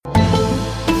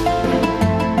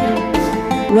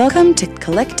Welcome to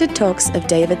Collected Talks of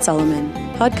David Solomon,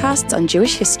 podcasts on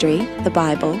Jewish history, the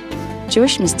Bible,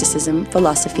 Jewish mysticism,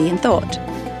 philosophy, and thought.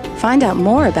 Find out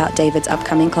more about David's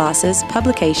upcoming classes,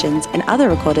 publications, and other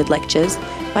recorded lectures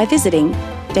by visiting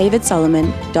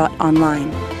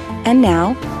davidsolomon.online. And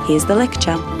now, here's the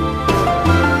lecture.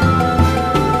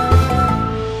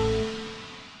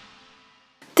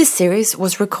 This series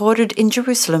was recorded in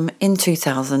Jerusalem in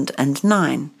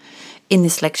 2009. In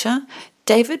this lecture,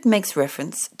 David makes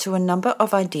reference to a number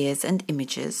of ideas and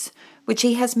images which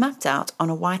he has mapped out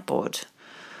on a whiteboard.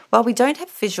 While we don't have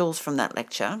visuals from that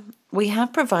lecture, we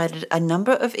have provided a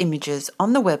number of images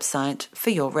on the website for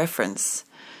your reference.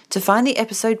 To find the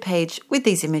episode page with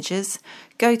these images,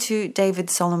 go to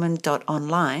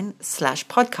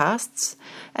davidsolomon.online/podcasts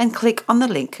and click on the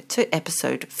link to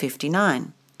episode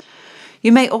 59.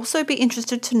 You may also be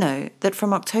interested to know that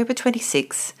from October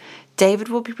 26, David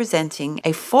will be presenting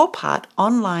a 4-part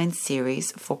online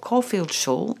series for Caulfield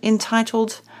Shul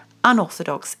entitled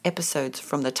Unorthodox Episodes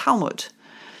from the Talmud.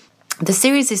 The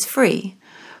series is free.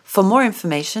 For more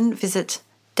information, visit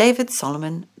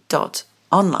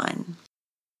davidsolomon.online.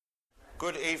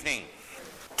 Good evening.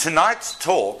 Tonight's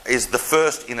talk is the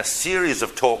first in a series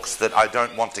of talks that I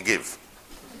don't want to give.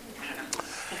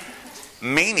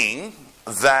 Meaning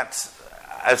that,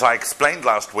 as I explained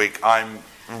last week, I'm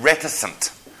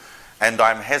reticent and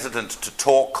I'm hesitant to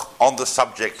talk on the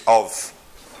subject of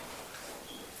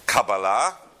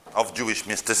Kabbalah, of Jewish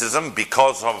mysticism,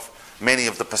 because of many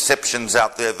of the perceptions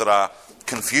out there that are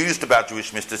confused about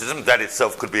Jewish mysticism. That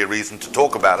itself could be a reason to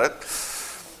talk about it.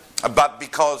 But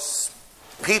because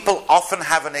people often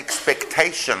have an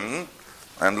expectation,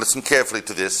 and listen carefully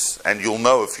to this, and you'll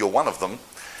know if you're one of them,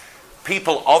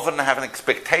 people often have an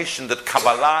expectation that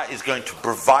Kabbalah is going to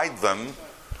provide them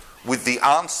with the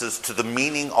answers to the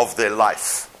meaning of their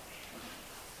life.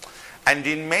 And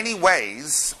in many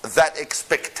ways, that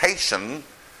expectation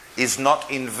is not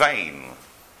in vain.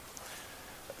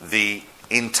 The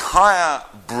entire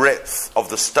breadth of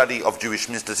the study of Jewish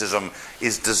mysticism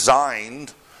is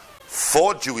designed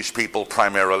for Jewish people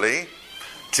primarily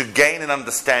to gain an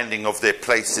understanding of their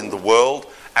place in the world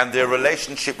and their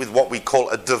relationship with what we call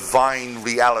a divine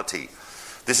reality.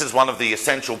 This is one of the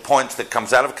essential points that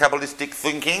comes out of Kabbalistic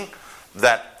thinking,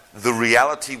 that the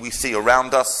reality we see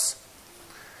around us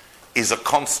is a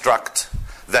construct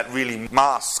that really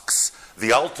masks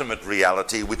the ultimate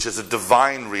reality, which is a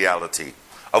divine reality,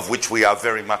 of which we are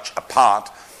very much a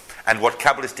part. And what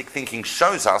Kabbalistic thinking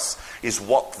shows us is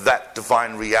what that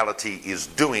divine reality is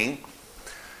doing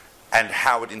and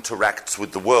how it interacts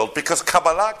with the world. Because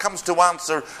Kabbalah comes to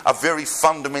answer a very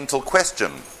fundamental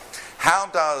question. How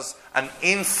does an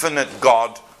infinite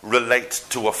God relate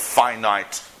to a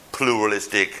finite,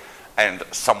 pluralistic, and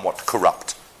somewhat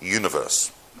corrupt universe?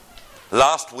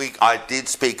 Last week I did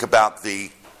speak about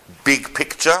the big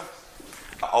picture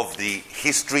of the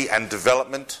history and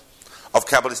development of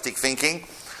Kabbalistic thinking.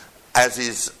 As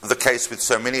is the case with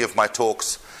so many of my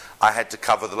talks, I had to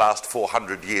cover the last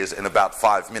 400 years in about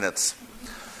 5 minutes.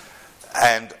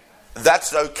 And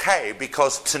that's okay,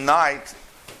 because tonight,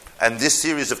 and this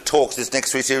series of talks, this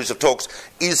next 3 series of talks,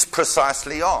 is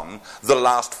precisely on the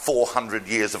last 400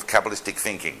 years of Kabbalistic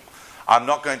thinking. I'm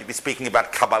not going to be speaking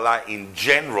about Kabbalah in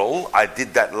general. I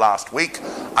did that last week.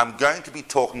 I'm going to be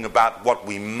talking about what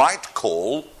we might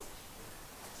call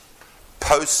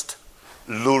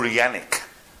post-Lurianic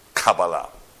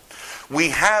Kabbalah. We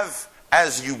have,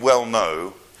 as you well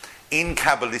know, in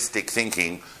Kabbalistic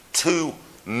thinking, 2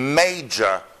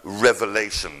 major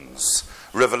revelations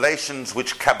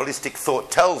which Kabbalistic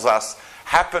thought tells us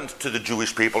happened to the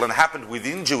Jewish people and happened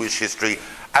within Jewish history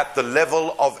at the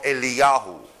level of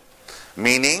Eliyahu,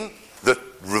 meaning the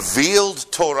revealed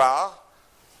Torah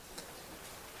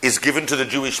is given to the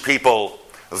Jewish people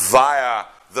via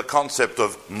the concept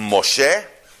of Moshe,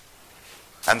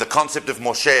 and the concept of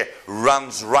Moshe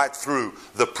runs right through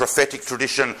the prophetic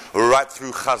tradition, right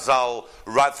through Chazal,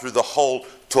 right through the whole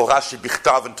Torah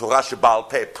Shebichtav and Torah Sheba'al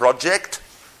Peh project.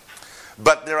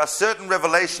 But there are certain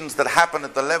revelations that happen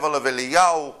at the level of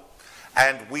Eliyahu,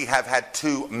 and we have had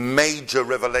 2 major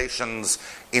revelations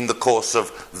in the course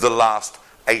of the last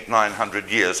 800-900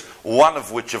 years. One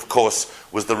of which, of course,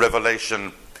 was the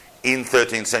revelation in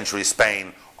 13th century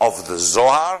Spain of the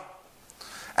Zohar.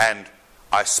 And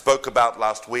I spoke about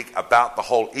last week about the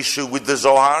whole issue with the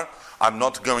Zohar. I'm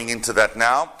not going into that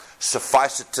now.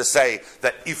 Suffice it to say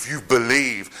that if you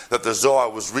believe that the Zohar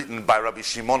was written by Rabbi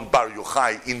Shimon Bar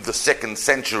Yochai in the 2nd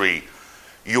century,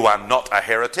 you are not a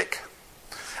heretic.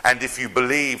 And if you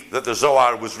believe that the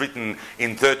Zohar was written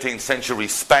in 13th century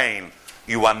Spain,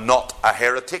 you are not a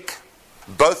heretic.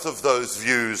 Both of those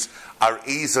views are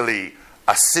easily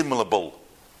assimilable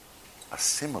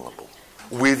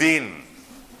within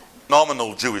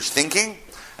nominal Jewish thinking,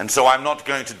 and so I'm not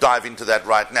going to dive into that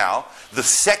right now. The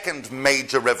second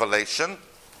major revelation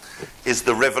is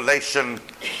the revelation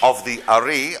of the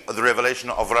Ari, the revelation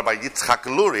of Rabbi Yitzchak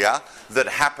Luria, that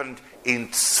happened in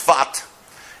Tzfat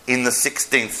in the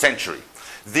 16th century.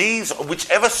 These,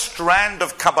 whichever strand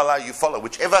of Kabbalah you follow,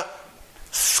 whichever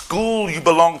school you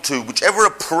belong to, whichever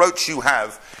approach you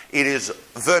have, it is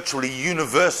virtually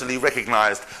universally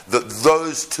recognized that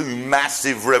those two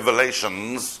massive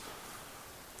revelations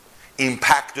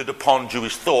impacted upon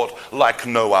Jewish thought like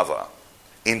no other,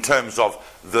 in terms of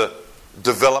the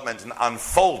development and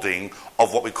unfolding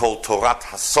of what we call Torat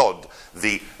Hasod,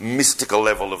 the mystical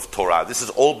level of Torah. This is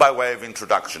all by way of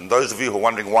introduction. Those of you who are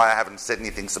wondering why I haven't said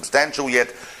anything substantial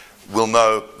yet will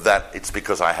know that it's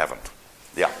because I haven't.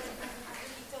 Yeah.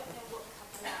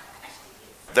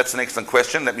 That's an excellent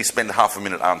question. Let me spend half a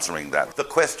minute answering that. The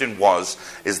question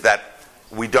is that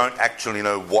we don't actually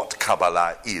know what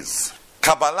Kabbalah is.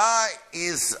 Kabbalah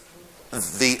is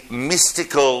the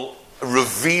mystical,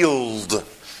 revealed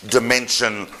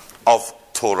dimension of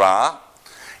Torah,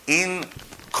 in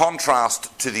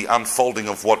contrast to the unfolding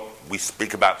of what we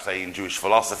speak about, say, in Jewish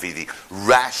philosophy, the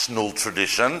rational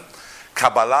tradition.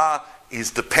 Kabbalah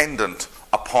is dependent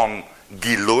upon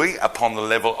Gilui, upon the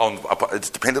level it's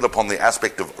dependent upon the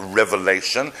aspect of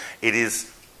revelation. It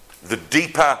is the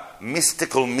deeper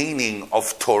mystical meaning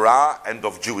of Torah and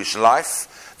of Jewish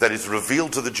life that is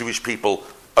revealed to the Jewish people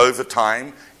over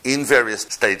time in various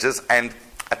stages, and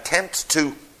attempts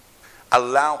to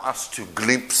allow us to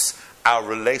glimpse our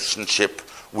relationship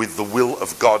with the will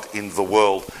of God in the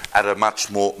world at a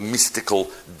much more mystical,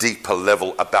 deeper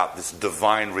level about this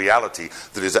divine reality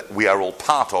that we are all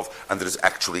part of and that is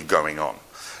actually going on.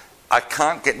 I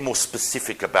can't get more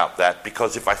specific about that,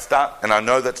 because if I start, and I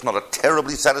know that's not a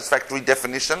terribly satisfactory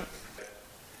definition,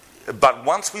 but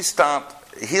once we start,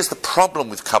 here's the problem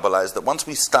with Kabbalah, is that once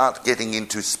we start getting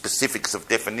into specifics of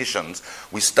definitions,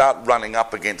 we start running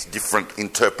up against different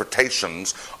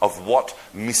interpretations of what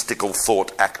mystical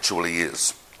thought actually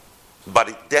is. But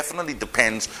it definitely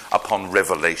depends upon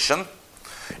revelation.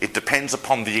 It depends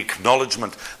upon the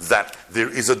acknowledgement that there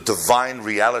is a divine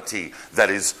reality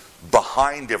that is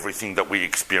behind everything that we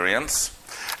experience.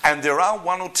 And there are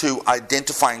one or two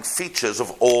identifying features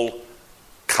of all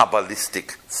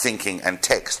Kabbalistic thinking and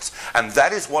texts. And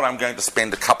that is what I'm going to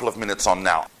spend a couple of minutes on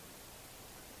now.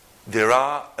 There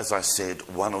are, as I said,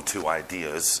 one or two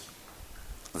ideas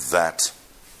that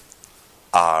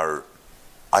are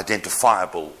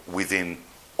identifiable within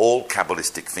all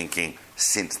Kabbalistic thinking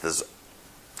since there's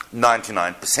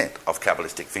 99% of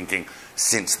Kabbalistic thinking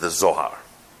since the Zohar.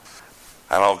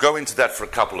 And I'll go into that for a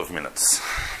couple of minutes.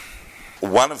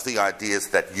 One of the ideas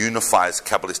that unifies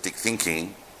Kabbalistic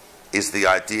thinking is the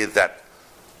idea that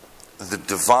the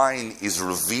divine is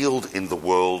revealed in the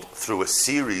world through a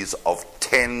series of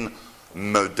 10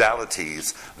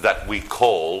 modalities that we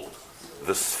call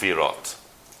the Sfirot.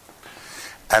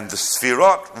 And the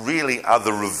Sfirot really are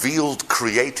the revealed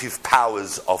creative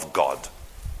powers of God.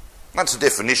 That's a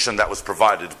definition that was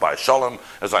provided by Sholem,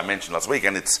 as I mentioned last week,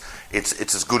 and it's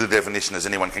as good a definition as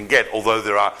anyone can get, although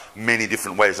there are many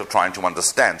different ways of trying to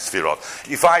understand Sfirot.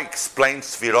 If I explain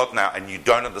Sfirot now and you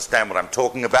don't understand what I'm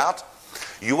talking about,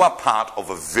 you are part of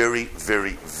a very,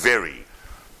 very, very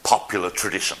popular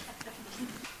tradition.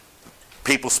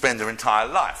 People spend their entire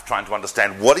life trying to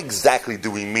understand what exactly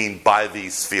do we mean by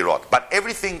these Sfirot. But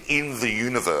everything in the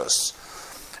universe,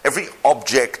 every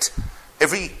object,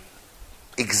 every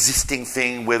existing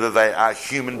thing, whether they are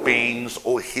human beings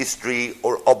or history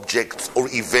or objects or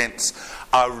events,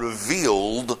 are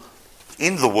revealed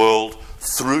in the world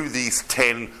through these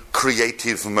 10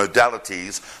 creative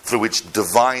modalities through which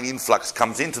divine influx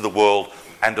comes into the world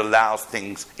and allows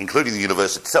things, including the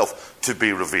universe itself, to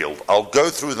be revealed. I'll go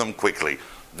through them quickly.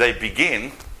 They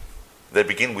begin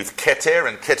with Keter,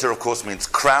 and Keter, of course, means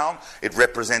crown. It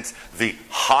represents the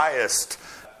highest.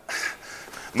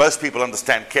 Most people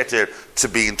understand Keter to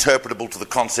be interpretable to the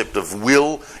concept of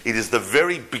will. It is the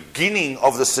very beginning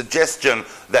of the suggestion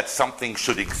that something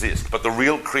should exist. But the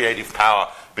real creative power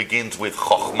begins with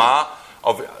Chokhmah,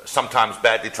 sometimes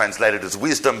badly translated as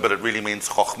wisdom, but it really means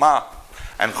Chokhmah.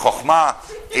 And Chokhmah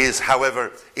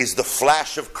is the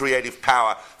flash of creative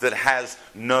power that has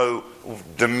no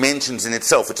dimensions in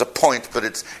itself. It's a point, but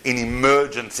it's an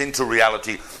emergence into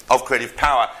reality of creative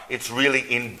power. It's really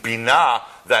in Binah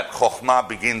that Chokhmah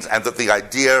begins, and that the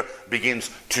idea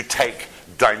begins to take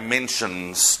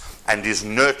dimensions and is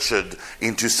nurtured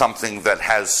into something that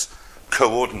has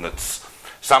coordinates.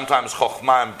 Sometimes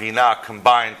Chokhmah and Binah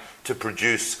combine to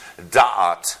produce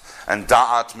da'at. And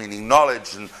da'at, meaning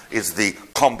knowledge, and is the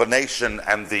combination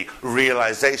and the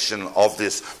realization of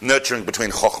this nurturing between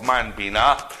chokhmah and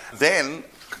binah. Then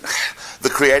the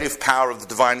creative power of the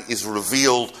divine is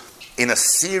revealed in a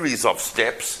series of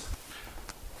steps.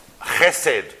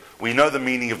 Chesed, we know the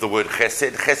meaning of the word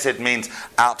chesed. Chesed means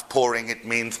outpouring, it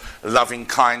means loving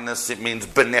kindness, it means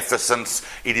beneficence,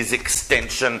 it is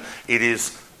extension, it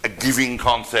is a giving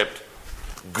concept.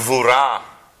 Gvura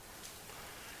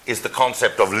is the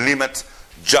concept of limit,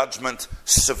 judgment,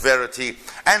 severity,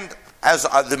 and as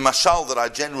the mashal that I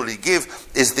generally give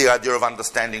is the idea of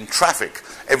understanding traffic.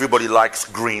 Everybody likes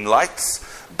green lights,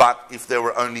 but if there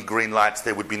were only green lights,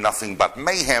 there would be nothing but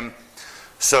mayhem.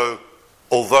 So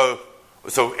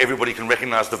everybody can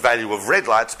recognize the value of red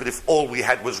lights, but if all we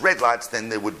had was red lights, then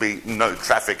there would be no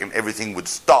traffic and everything would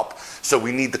stop. So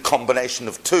we need the combination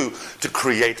of two to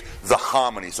create the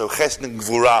harmony. So Chesed and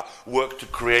Gvura work to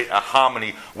create a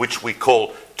harmony which we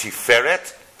call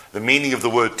Tiferet. The meaning of the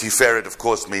word Tiferet, of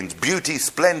course, means beauty,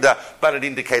 splendor, but it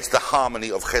indicates the harmony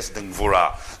of Chesed and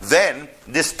Gvura. Then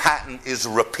this pattern is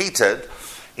repeated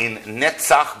in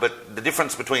Netzach, but the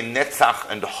difference between Netzach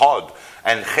and Hod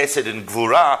and Chesed and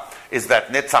Gvura is that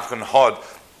Netzach and Hod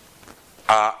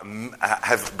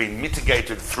have been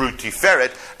mitigated through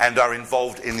Tiferet and are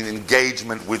involved in an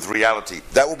engagement with reality.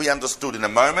 That will be understood in a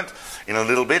moment, in a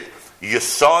little bit.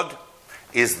 Yesod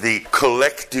is the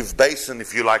collective basin,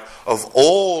 if you like, of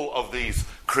all of these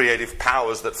creative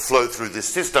powers that flow through this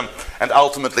system and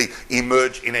ultimately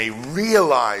emerge in a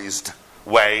realized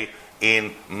way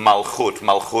in Malchut.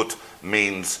 Malchut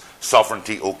means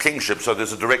sovereignty or kingship. So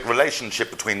there's a direct relationship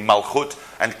between Malchut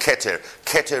and Keter.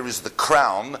 Keter is the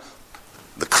crown.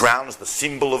 The crown is the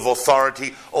symbol of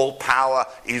authority. All power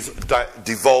is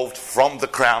devolved from the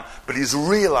crown, but is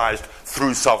realized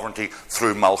through sovereignty,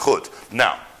 through Malchut.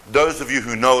 Now, those of you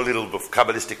who know a little bit of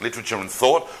Kabbalistic literature and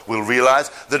thought will realize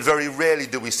that very rarely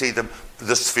do we see the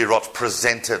Sfirot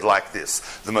presented like this.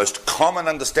 The most common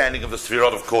understanding of the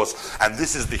Sfirot, of course, and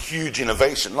this is the huge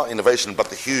innovation, not innovation, but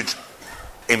the huge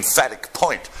emphatic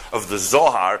point of the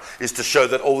Zohar, is to show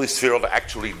that all these Sfirot are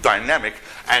actually dynamic,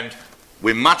 and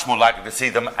we're much more likely to see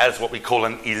them as what we call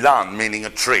an ilan, meaning a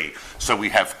tree. So we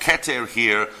have Keter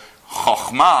here,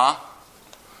 Chokhmah,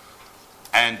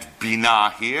 and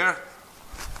Binah here,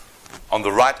 on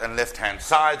the right and left hand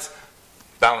sides,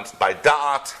 balanced by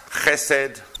Da'at,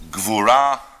 Chesed,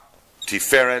 Gvura,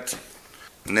 Tiferet,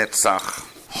 Netzach,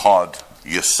 Hod,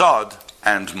 Yesod,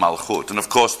 and Malchut. And of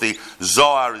course the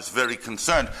Zohar is very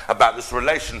concerned about this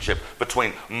relationship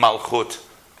between Malchut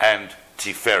and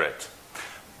Tiferet.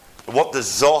 What the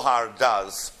Zohar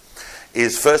does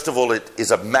is, first of all, it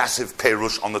is a massive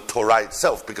perush on the Torah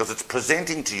itself, because it's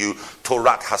presenting to you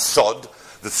Torat Hasod,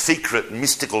 the secret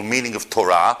mystical meaning of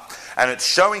Torah, and it's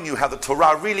showing you how the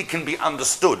Torah really can be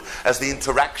understood as the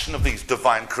interaction of these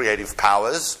divine creative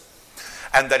powers,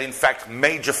 and that in fact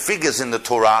major figures in the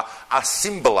Torah are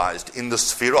symbolized in the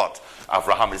Sfirot.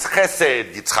 Avraham is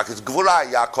Chesed, Yitzchak is Gvura,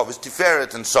 Yaakov is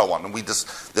Tiferet, and so on. And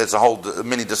there's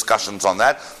many discussions on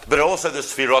that. But also the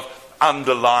Sfirot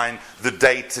underline the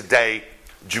day-to-day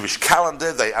Jewish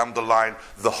calendar. They underline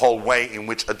the whole way in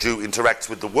which a Jew interacts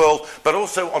with the world. But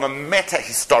also on a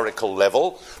meta-historical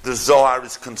level, the Zohar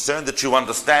is concerned that you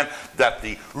understand that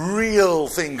the real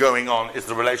thing going on is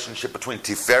the relationship between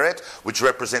Tiferet, which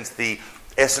represents the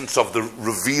essence of the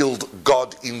revealed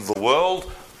God in the world,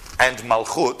 and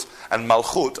Malchut. And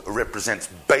Malchut represents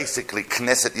basically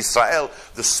Knesset Israel,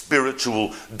 the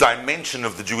spiritual dimension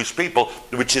of the Jewish people,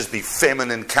 which is the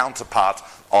feminine counterpart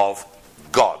of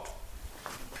God.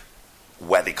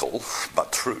 Radical,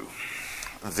 but true.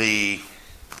 And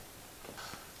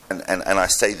I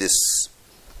say this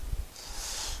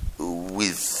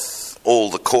with all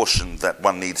the caution that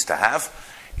one needs to have,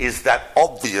 is that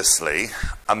obviously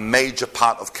a major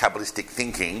part of Kabbalistic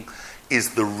thinking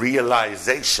is the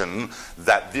realization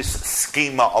that this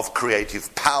schema of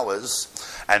creative powers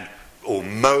or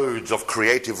modes of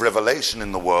creative revelation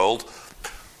in the world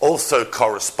also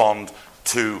correspond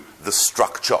to the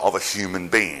structure of a human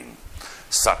being,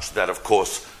 such that, of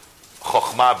course,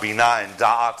 Chokhmah, Binah, and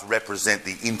Da'at represent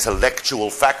the intellectual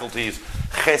faculties.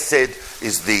 Chesed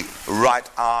is the right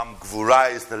arm,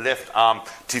 Gvura is the left arm,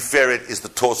 Tiferet is the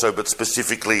torso, but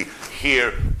specifically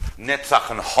here,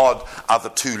 Netzach and Hod are the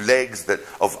two legs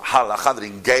of halacha that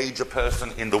engage a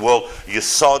person in the world.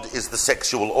 Yesod is the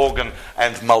sexual organ,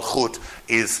 and Malchut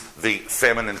is the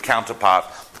feminine counterpart,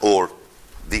 or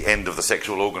the end of the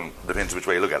sexual organ, depends which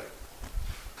way you look at it.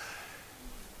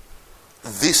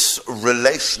 This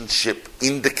relationship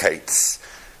indicates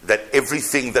that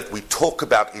everything that we talk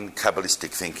about in Kabbalistic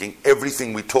thinking,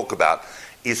 everything we talk about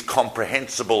is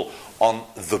comprehensible on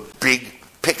the big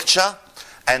picture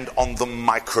and on the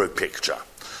micro picture.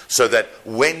 So that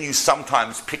when you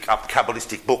sometimes pick up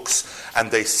Kabbalistic books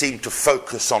and they seem to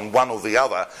focus on one or the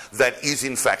other, that is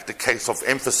in fact a case of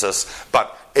emphasis,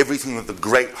 but everything that the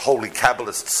great holy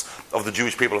Kabbalists of the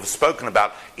Jewish people have spoken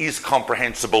about is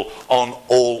comprehensible on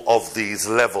all of these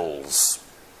levels.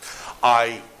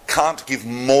 I can't give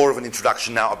more of an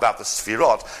introduction now about the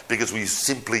Sfirot because we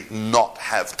simply not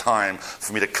have time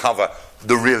for me to cover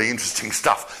the really interesting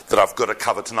stuff that I've got to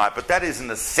cover tonight. But that is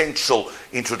an essential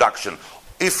introduction.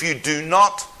 If you do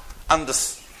not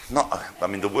understand,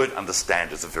 the word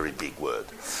understand is a very big word.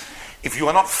 If you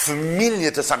are not familiar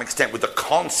to some extent with the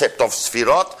concept of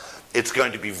Sfirot, it's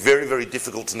going to be very, very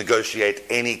difficult to negotiate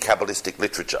any Kabbalistic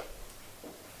literature.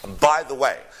 By the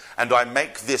way, and I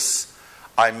make this,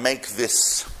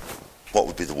 what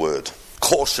would be the word?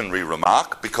 Cautionary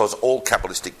remark, because all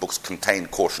Kabbalistic books contain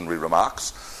cautionary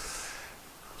remarks.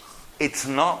 It's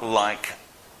not like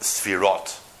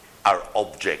Sfirot are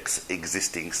objects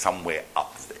existing somewhere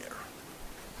up there.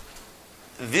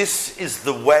 This is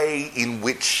the way in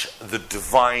which the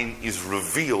divine is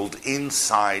revealed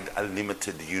inside a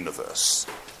limited universe.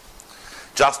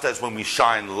 Just as when we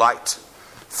shine light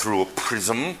through a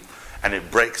prism and it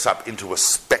breaks up into a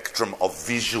spectrum of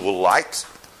visual light,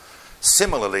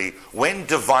 similarly, when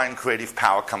divine creative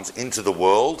power comes into the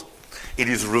world, it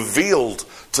is revealed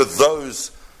to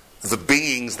the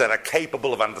beings that are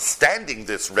capable of understanding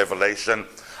this revelation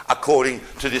according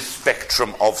to this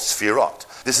spectrum of Sfirot.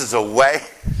 This is a way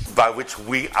by which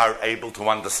we are able to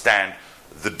understand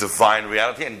the divine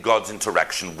reality and God's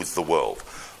interaction with the world.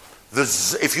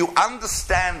 If you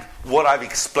understand what I've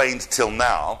explained till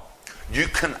now, you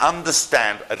can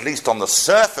understand, at least on the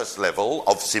surface level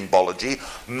of symbology,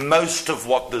 most of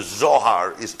what the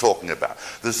Zohar is talking about.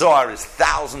 The Zohar is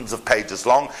thousands of pages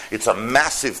long. It's a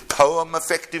massive poem,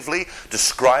 effectively,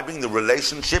 describing the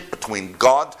relationship between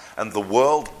God and the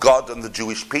world, God and the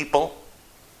Jewish people.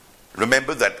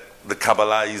 Remember that the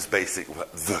Kabbalah is I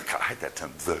hate that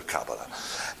term, the Kabbalah.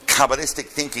 Kabbalistic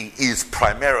thinking is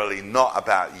primarily not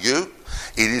about you.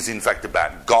 It is, in fact,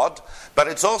 about God. But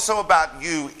it's also about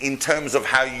you in terms of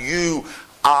how you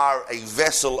are a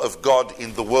vessel of God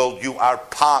in the world. You are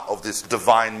part of this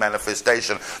divine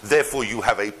manifestation. Therefore, you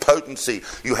have a potency,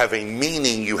 you have a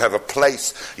meaning, you have a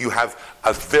place, you have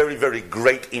a very, very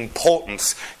great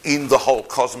importance in the whole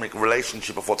cosmic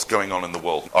relationship of what's going on in the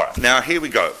world. All right, now here we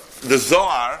go. The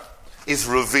Zohar is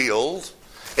revealed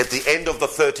at the end of the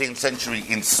 13th century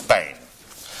in Spain.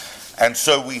 And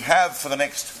so we have, for the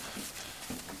next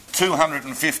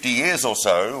 250 years or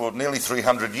so, or nearly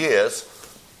 300 years,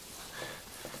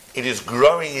 it is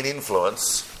growing in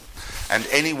influence, and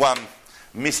anyone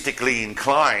mystically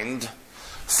inclined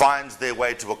finds their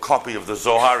way to a copy of the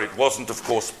Zohar. It wasn't, of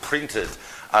course, printed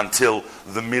until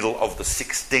the middle of the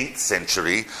 16th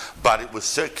century, but it was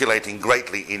circulating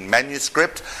greatly in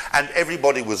manuscript, and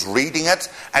everybody was reading it,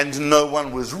 and no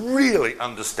one was really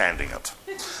understanding it.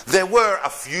 There were a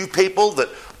few people that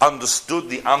understood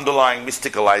the underlying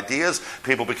mystical ideas.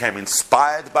 People became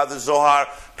inspired by the Zohar.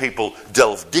 People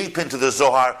delved deep into the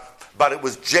Zohar. But it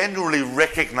was generally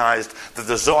recognized that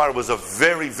the Zohar was a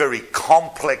very, very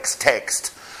complex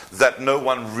text that no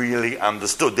one really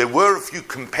understood. There were a few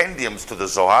compendiums to the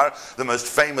Zohar. The most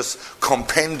famous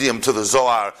compendium to the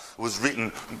Zohar was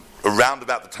written around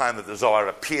about the time that the Zohar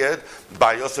appeared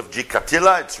by Yosef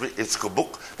Gikatilla. It's a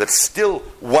book that's still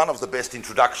one of the best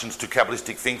introductions to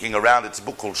Kabbalistic thinking around. It's a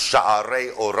book called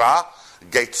Sha'arei Orah,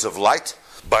 Gates of Light,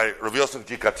 by Rav Yosef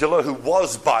Gikatilla, who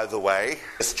was, by the way,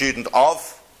 a student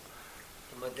of...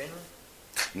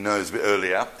 No, it was a bit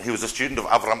earlier. He was a student of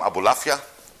Avram Abulafia.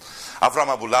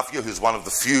 Avram Abulafia, who's one of the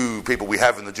few people we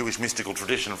have in the Jewish mystical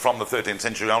tradition from the 13th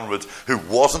century onwards who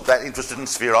wasn't that interested in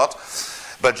Sfirot.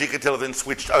 But Gikatilla then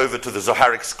switched over to the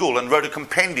Zoharic school and wrote a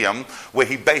compendium where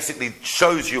he basically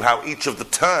shows you how each of the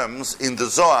terms in the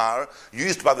Zohar,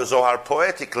 used by the Zohar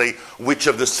poetically, which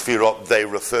of the Sfirot they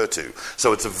refer to.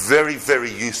 So it's a very,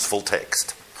 very useful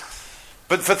text.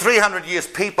 But for 300 years,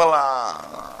 people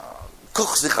are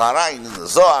in the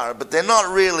Zohar, but they're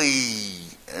not really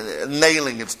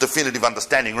nailing its definitive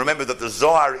understanding. Remember that the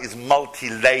Zohar is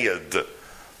multi-layered.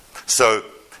 So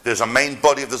there's a main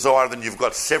body of the Zohar, then you've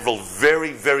got several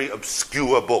very, very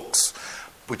obscure books,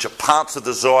 which are parts of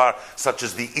the Zohar, such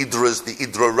as the Idras, the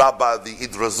Idra Rabbah, the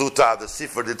Idra Zuta, the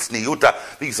Sifra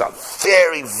Tzniuta. These are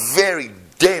very, very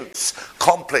dense,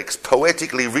 complex,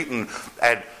 poetically written,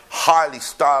 and highly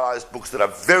stylized books that are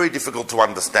very difficult to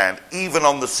understand, even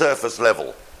on the surface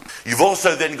level. You've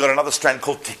also then got another strand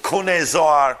called Tikkunei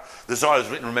Zohar. The Zohar is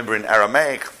written, remember, in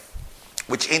Aramaic.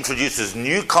 which introduces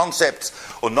new concepts,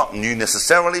 or not new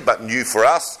necessarily, but new for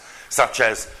us, such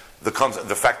as the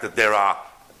fact that there are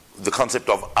the concept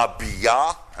of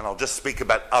Abiyah, and I'll just speak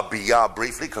about Abiyah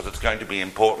briefly because it's going to be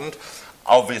important.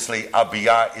 Obviously,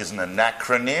 Abiyah is an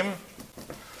acronym,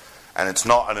 and it's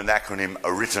not an acronym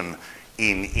written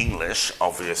in English,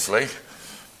 obviously.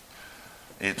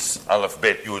 It's Aleph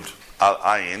Bet Yud Al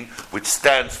Ayin, which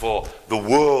stands for the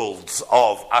worlds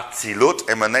of Atzilut,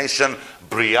 emanation,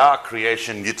 Bria,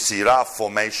 creation, Yitzirah,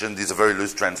 formation. These are very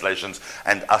loose translations,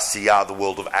 and Asiyah, the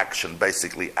world of action,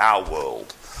 basically our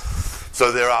world.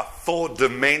 So there are 4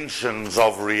 dimensions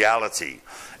of reality,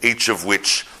 each of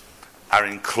which are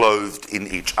enclosed in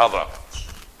each other.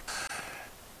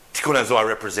 Tikkun HaZohar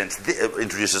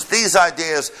introduces these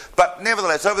ideas, but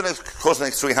nevertheless, over the course of the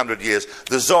next 300 years,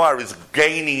 the Zohar is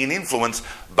gaining in influence,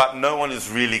 but no one has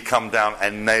really come down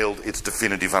and nailed its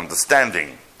definitive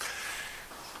understanding.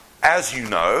 As you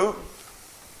know,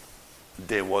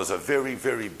 there was a very,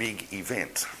 very big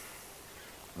event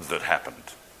that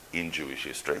happened in Jewish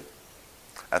history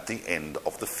at the end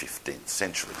of the 15th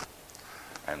century.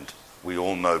 And we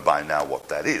all know by now what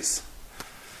that is.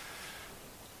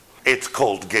 It's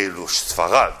called Gerush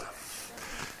Sfarad,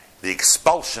 the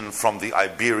expulsion from the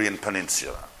Iberian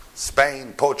Peninsula.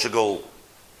 Spain, Portugal,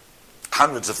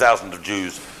 hundreds of thousands of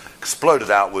Jews exploded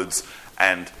outwards,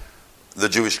 and the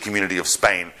Jewish community of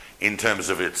Spain, in terms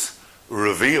of its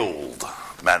revealed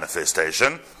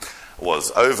manifestation, was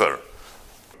over.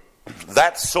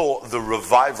 That saw the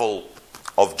revival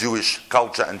of Jewish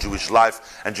culture and Jewish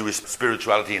life and Jewish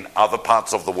spirituality in other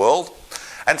parts of the world,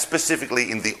 and specifically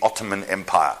in the Ottoman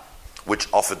Empire, which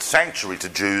offered sanctuary to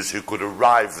Jews who could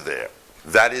arrive there.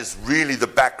 That is really the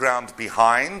background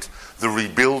behind the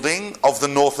rebuilding of the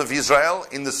north of Israel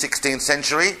in the 16th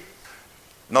century,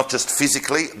 not just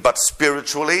physically, but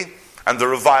spiritually, and the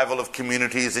revival of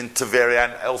communities in Tveria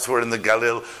and elsewhere in the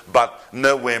Galil, but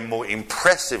nowhere more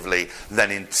impressively than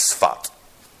in Tzfat.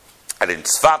 And in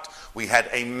Tzfat, we had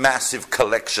a massive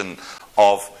collection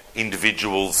of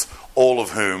individuals, all of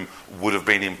whom would have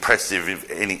been impressive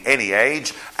in any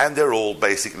age, and they're all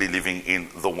basically living in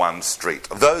the one street.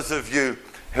 Those of you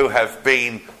who have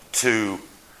been to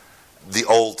the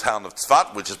old town of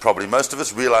Tzfat, which is probably most of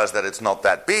us, realize that it's not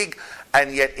that big,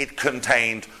 and yet it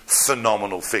contained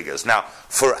phenomenal figures. Now,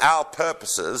 for our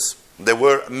purposes, there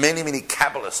were many, many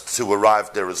Kabbalists who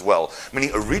arrived there as well. Many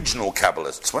original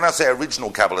Kabbalists. When I say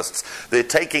original Kabbalists, they're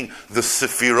taking the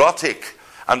Sephirotic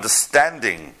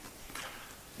understanding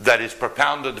that is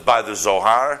propounded by the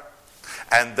Zohar,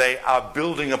 and they are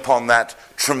building upon that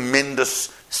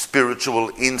tremendous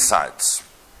spiritual insights.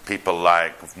 People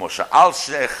like Moshe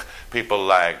Alshech, people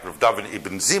like Rav David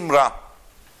Ibn Zimra,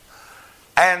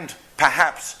 and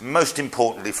perhaps most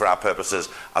importantly for our purposes,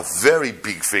 a very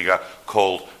big figure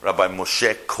called Rabbi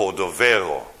Moshe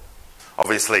Cordovero.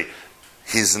 Obviously,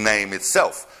 his name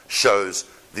itself shows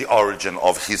the origin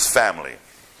of his family.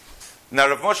 Now,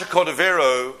 Rav Moshe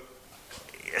Cordovero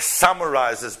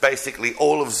summarizes basically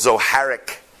all of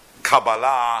Zoharic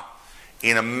Kabbalah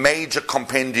in a major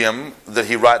compendium that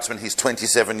he writes when he's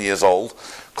 27 years old,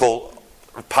 called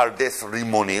Pardes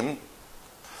Rimonim.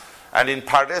 And in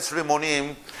Pardes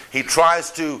Rimonim, he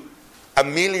tries to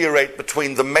ameliorate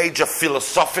between the major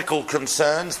philosophical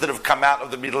concerns that have come out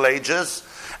of the Middle Ages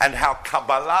and how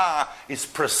Kabbalah is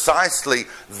precisely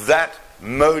that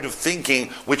mode of thinking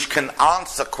which can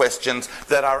answer questions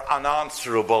that are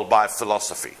unanswerable by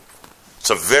philosophy. It's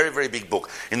a very, very big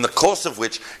book, in the course of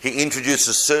which he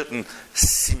introduces certain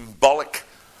symbolic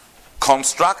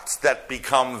constructs that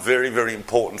become very, very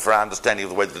important for our understanding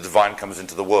of the way the divine comes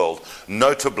into the world,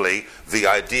 notably the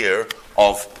idea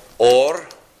of or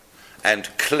and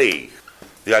kli,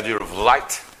 the idea of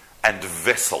light and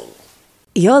vessel.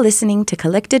 You're listening to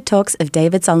Collected Talks of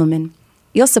David Solomon.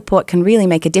 Your support can really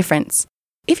make a difference.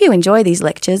 If you enjoy these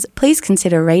lectures, please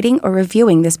consider rating or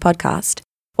reviewing this podcast,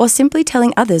 or simply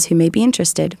telling others who may be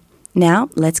interested. Now,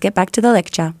 let's get back to the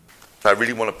lecture. I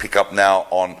really want to pick up now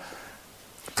on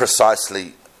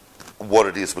precisely what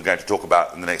it is we're going to talk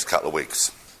about in the next couple of weeks.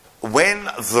 When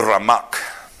the Ramak,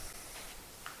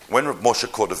 when Moshe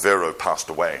Cordovero passed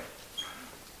away,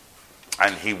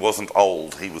 and he wasn't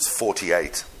old, he was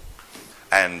 48,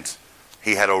 and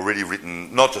he had already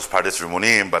written, not just Pardes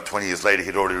Rimonim, but 20 years later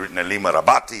he'd already written Elima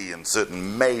Rabati and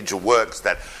certain major works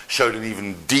that showed an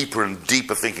even deeper and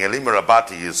deeper thinking. Elima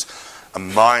Rabati is a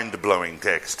mind-blowing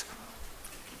text.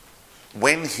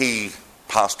 When he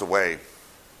passed away,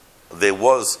 there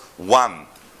was one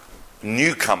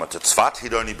newcomer to Tzfat.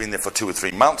 He'd only been there for 2 or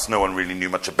 3 months. No one really knew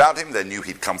much about him. They knew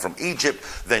he'd come from Egypt.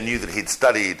 They knew that he'd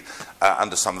studied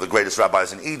under some of the greatest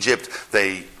rabbis in Egypt.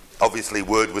 They obviously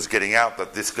word was getting out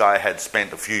that this guy had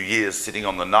spent a few years sitting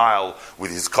on the Nile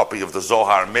with his copy of the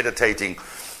Zohar meditating,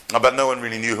 but no one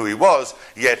really knew who he was,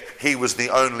 yet he was the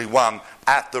only one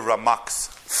at the Ramak's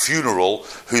funeral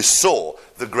who saw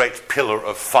the great pillar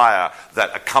of fire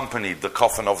that accompanied the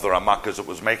coffin of the Ramak as it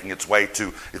was making its way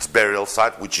to its burial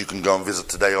site, which you can go and visit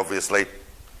today, obviously.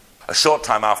 A short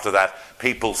time after that,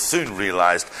 people soon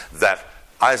realized that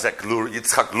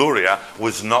Yitzhak Luria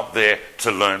was not there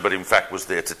to learn, but in fact was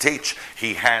there to teach.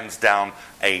 He hands down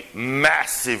a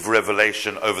massive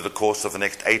revelation over the course of the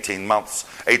next 18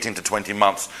 to 20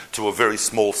 months, to a very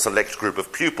small select group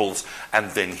of pupils,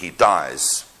 and then he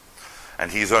dies.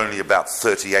 And he's only about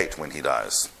 38 when he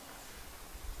dies.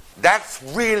 That's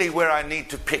really where I need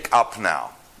to pick up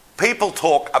now. People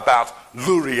talk about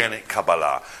Lurianic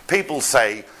Kabbalah. People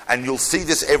say, and you'll see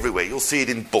this everywhere, you'll see it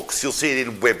in books, you'll see it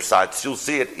in websites, you'll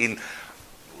see it in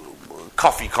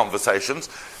coffee conversations,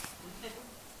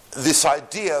 this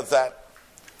idea that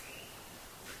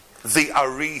the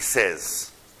Ari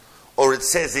says, or it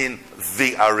says in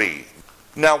the Ari.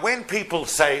 Now, when people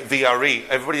say the Ari,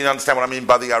 everybody understand what I mean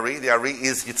by the Ari? The Ari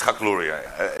is Yitzhak Luria.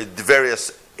 The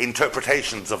various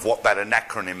interpretations of what that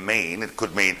acronym mean. It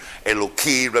could mean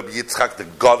Eloki, Rabbi Yitzchak, the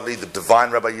godly, the divine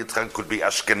Rabbi Yitzchak. It could be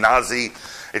Ashkenazi.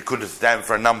 It could stand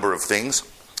for a number of things.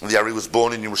 The Ari was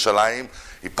born in Yerushalayim.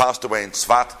 He passed away in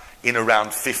Tzfat in around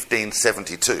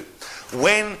 1572.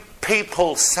 When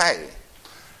people say,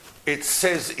 it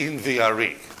says in the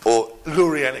Ari, or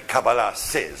Lurianic Kabbalah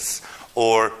says,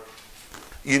 or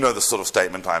you know the sort of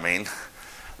statement I mean,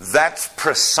 that's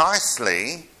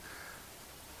precisely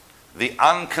the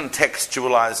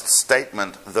uncontextualized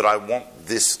statement that I want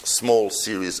this small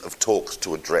series of talks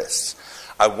to address.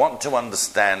 I want to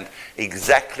understand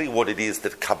exactly what it is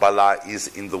that Kabbalah is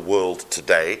in the world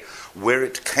today, where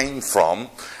it came from,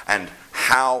 and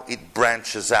how it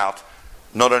branches out,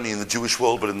 not only in the Jewish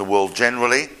world, but in the world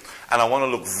generally. And I want to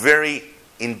look very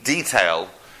in detail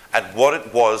at what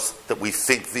it was that we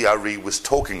think the Ari was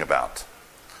talking about.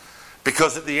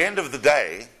 Because at the end of the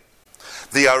day,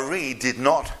 the Ari did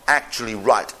not actually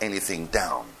write anything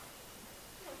down.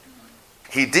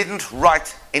 He didn't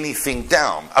write anything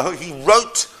down. Oh, he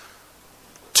wrote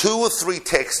 2 or 3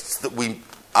 texts that we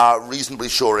are reasonably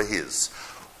sure are his.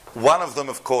 One of them,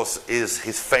 of course, is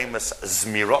his famous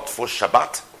Zmirot for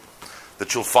Shabbat,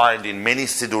 that you'll find in many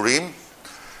Sidurim.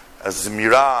 A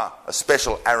Zmirah, a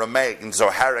special Aramaic, in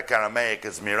Zoharic Aramaic, a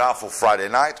Zmirah for Friday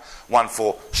night, one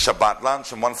for Shabbat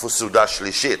lunch, and one for Sudah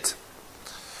Shlishit.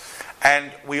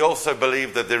 And we also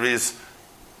believe that there is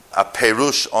a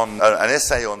perush on an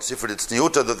essay on Sifrei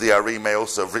Tzniuta that the Ari may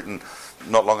also have written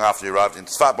not long after he arrived in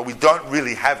Tzfat, but we don't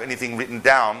really have anything written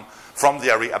down from the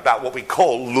Ari about what we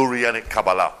call Lurianic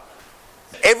Kabbalah.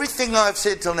 Everything I've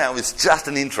said till now is just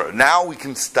an intro. Now we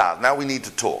can start. Now we need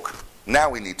to talk.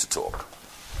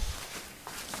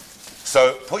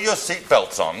 So put your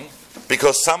seatbelts on,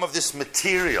 because some of this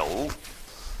material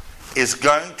is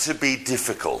going to be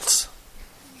difficult.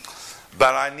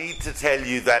 But I need to tell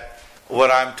you that what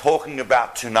I'm talking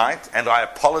about tonight, and I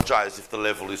apologize if the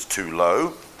level is too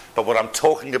low, but what I'm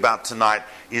talking about tonight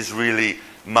is really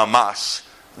mamash,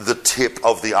 the tip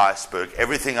of the iceberg.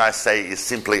 Everything I say is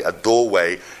simply a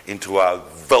doorway into a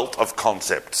vault of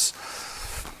concepts.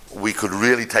 We could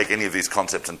really take any of these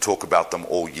concepts and talk about them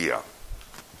all year.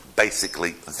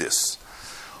 Basically this.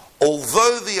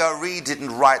 Although the Ari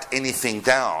didn't write anything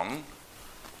down,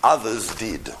 others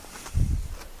did.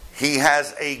 He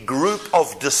has a group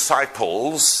of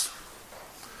disciples,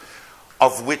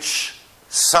 of which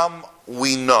some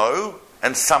we know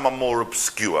and some are more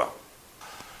obscure.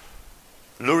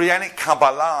 Lurianic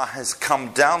Kabbalah has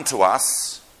come down to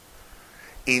us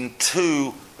in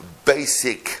 2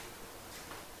 basic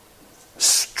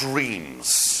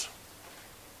streams.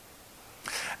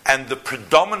 And the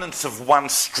predominance of one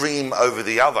stream over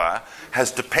the other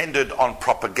has depended on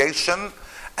propagation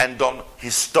and on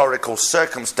historical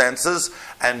circumstances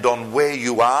and on where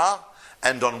you are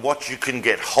and on what you can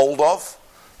get hold of.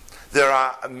 There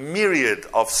are a myriad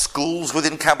of schools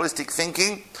within Kabbalistic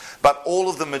thinking, but all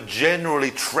of them are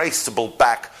generally traceable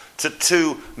back to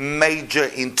 2 major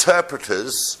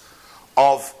interpreters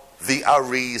of the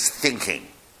Ari's thinking.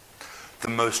 The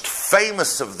most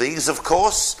famous of these, of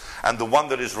course, and the one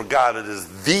that is regarded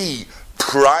as the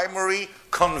primary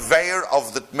conveyor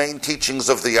of the main teachings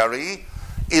of the Ari,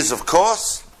 is, of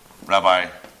course, Rabbi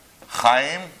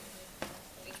Chaim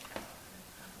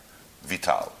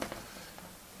Vital.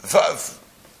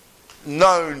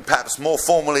 Known perhaps more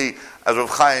formally as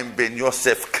Rabbi Chaim ben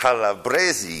Yosef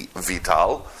Calabresi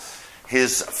Vital.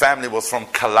 His family was from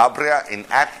Calabria in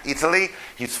Italy.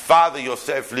 His father,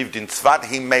 Yosef, lived in Tzfat.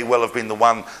 He may well have been the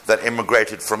one that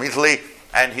emigrated from Italy.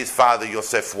 And his father,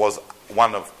 Yosef, was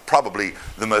one of probably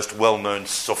the most well-known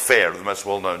sofer, the most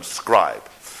well-known scribe.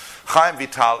 Chaim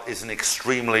Vital is an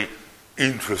extremely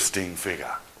interesting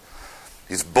figure.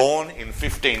 He's born in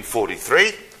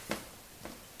 1543,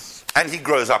 and he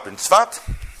grows up in Tzfat.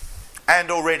 And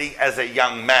already as a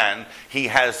young man, he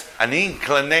has an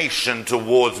inclination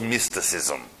towards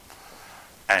mysticism.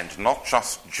 And not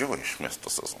just Jewish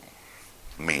mysticism.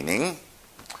 Meaning,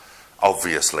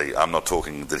 obviously, I'm not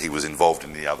talking that he was involved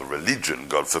in the other religion,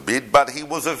 God forbid, but he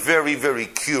was a very, very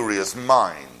curious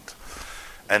mind.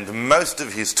 And most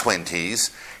of his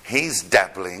 20s, he's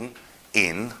dabbling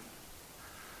in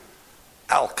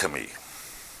alchemy.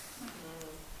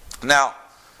 Now,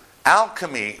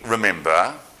 alchemy,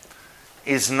 remember,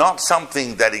 is not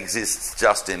something that exists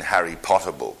just in Harry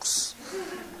Potter books.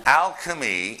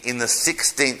 Alchemy in the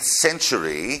 16th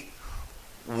century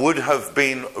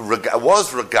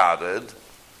was regarded,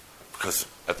 because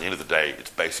at the end of the day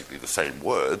it's basically the same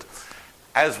word,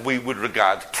 as we would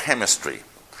regard chemistry.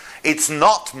 It's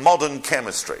not modern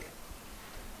chemistry.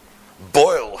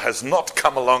 Boyle has not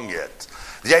come along yet.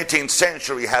 The 18th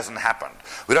century hasn't happened.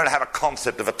 We don't have a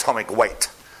concept of atomic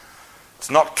weight. It's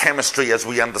not chemistry as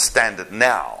we understand it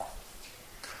now.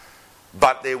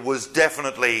 But there was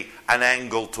definitely an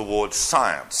angle towards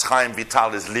science. Chaim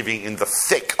Vital is living in the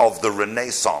thick of the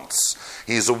Renaissance.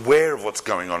 He is aware of what's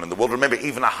going on in the world. Remember,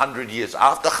 even 100 years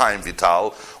after Chaim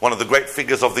Vital, one of the great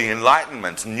figures of the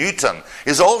Enlightenment, Newton,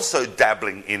 is also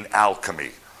dabbling in alchemy.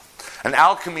 And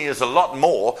alchemy is a lot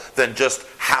more than just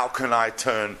how can I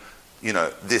turn,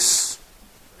 this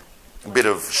bit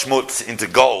of schmutz into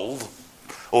gold,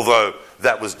 although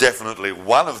that was definitely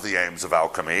one of the aims of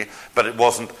alchemy, but it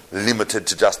wasn't limited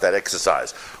to just that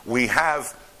exercise. We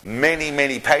have many,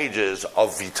 many pages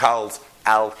of Vital's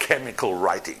alchemical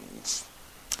writings.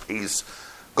 He's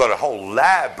got a whole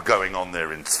lab going on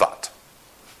there in Tzfat.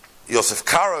 Yosef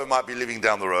Karo might be living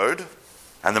down the road,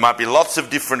 and there might be lots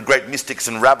of different great mystics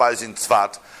and rabbis in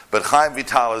Tzfat, but Chaim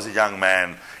Vital as a young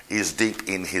man is deep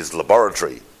in his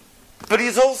laboratory. But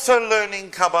he's also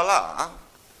learning Kabbalah,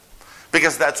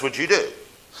 because that's what you do.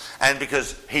 And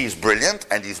because he's brilliant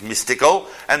and he's mystical.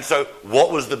 And so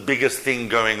what was the biggest thing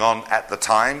going on at the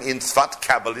time in Tzfat,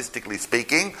 Kabbalistically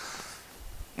speaking?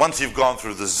 Once you've gone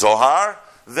through the Zohar,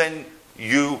 then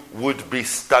you would be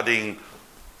studying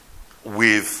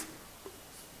with,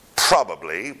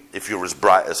 probably, if you're as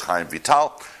bright as Chaim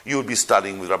Vital, you would be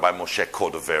studying with Rabbi Moshe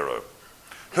Cordovero,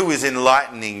 who is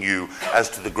enlightening you as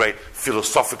to the great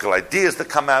philosophical ideas that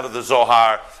come out of the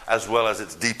Zohar, as well as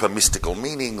its deeper mystical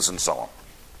meanings and so on.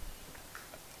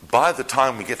 By the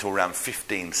time we get to around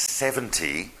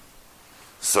 1570,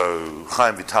 so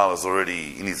Chaim Vital is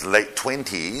already in his late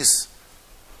 20s,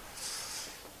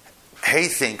 he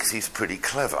thinks he's pretty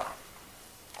clever.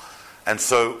 And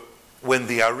so when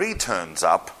the Ari turns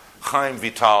up, Chaim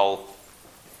Vital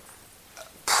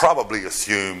probably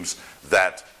assumes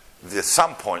that at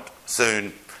some point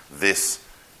soon this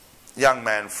young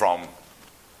man from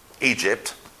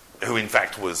Egypt, who in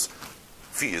fact was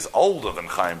a few years older than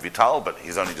Chaim Vital, but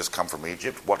he's only just come from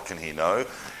Egypt, what can he know?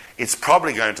 It's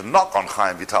probably going to knock on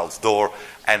Chaim Vital's door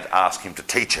and ask him to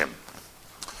teach him.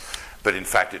 But in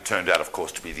fact it turned out, of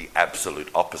course, to be the absolute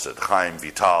opposite. Chaim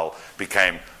Vital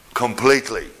became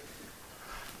completely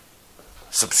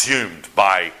subsumed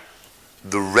by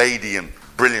the radiant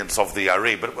brilliance of the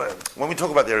Ari. But when we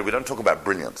talk about the Ari, we don't talk about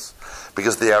brilliance,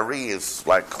 because the Ari is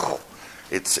like,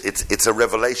 it's a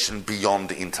revelation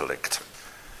beyond intellect.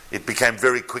 It became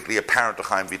very quickly apparent to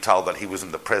Chaim Vital that he was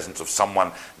in the presence of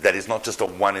someone that is not just a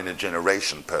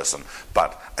one-in-a-generation person,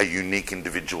 but a unique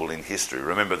individual in history.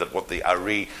 Remember that what the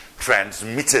Ari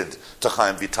transmitted to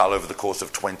Chaim Vital over the course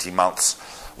of 20 months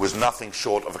was nothing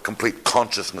short of a complete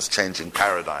consciousness-changing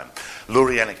paradigm.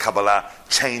 Lurianic Kabbalah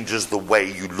changes the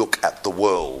way you look at the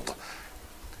world.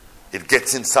 It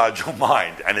gets inside your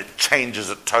mind and it changes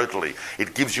it totally.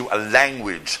 It gives you a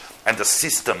language and a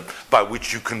system by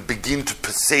which you can begin to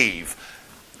perceive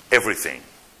everything.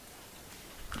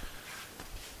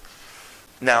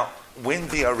 Now, when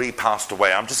the Ari passed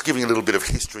away, I'm just giving a little bit of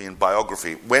history and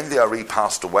biography. When the Ari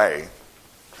passed away,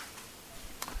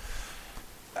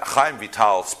 Chaim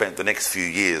Vital spent the next few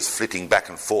years flitting back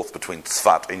and forth between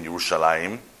Tzfat and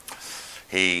Yerushalayim.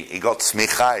 He got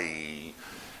smicha. He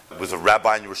was a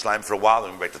rabbi in Yerushalayim for a while,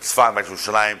 then went back to Tzfat, back to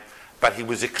Yerushalayim. But he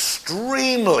was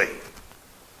extremely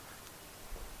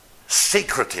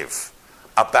secretive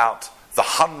about the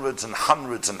hundreds and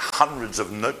hundreds and hundreds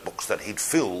of notebooks that he'd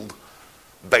filled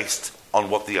based on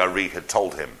what the Ari had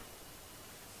told him.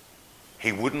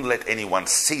 he wouldn't let anyone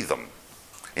see them.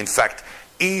 In fact,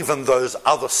 even those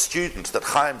other students that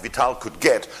Chaim Vital could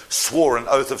get swore an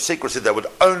oath of secrecy. They would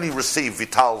only receive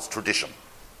Vital's tradition.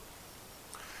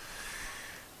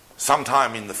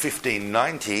 Sometime in the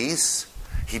 1590s,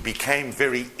 he became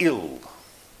very ill.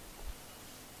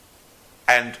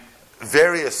 And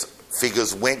various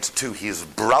figures went to his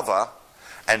brother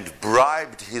and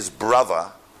bribed his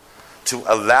brother to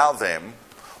allow them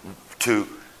to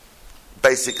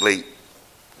basically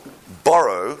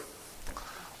borrow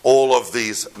all of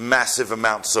these massive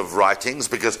amounts of writings,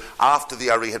 because after the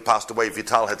Ari had passed away,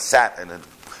 Vital had sat and had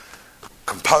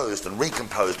composed and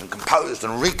recomposed and composed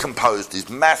and recomposed these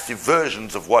massive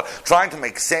versions of what, trying to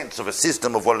make sense of a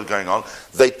system of what was going on.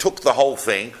 They took the whole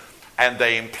thing and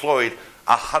they employed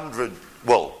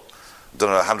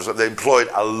they employed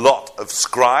a lot of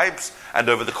scribes, and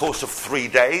over the course of 3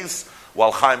 days,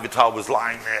 while Chaim Vital was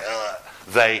lying there,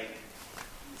 they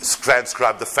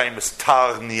transcribed the famous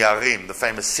Tar Niarim, the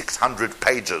famous 600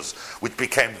 pages, which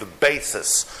became the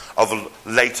basis of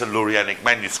later Lurianic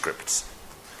manuscripts.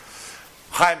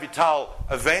 Chaim Vital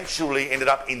eventually ended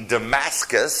up in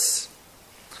Damascus,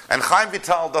 and Chaim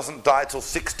Vital doesn't die till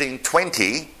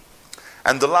 1620,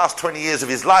 and the last 20 years of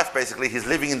his life, basically, he's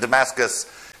living in Damascus,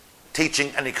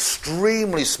 teaching an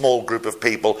extremely small group of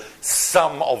people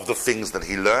some of the things that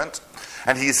he learnt.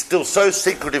 And he is still so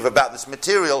secretive about this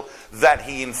material that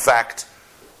he, in fact,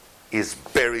 is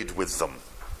buried with them.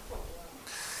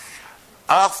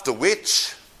 After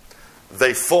which,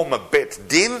 they form a Bet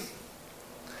Din,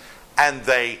 and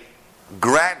they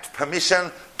grant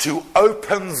permission to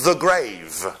open the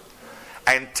grave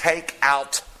and take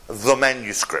out the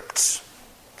manuscripts.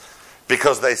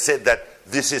 Because they said that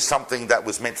this is something that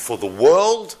was meant for the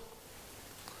world,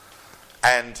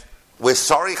 and we're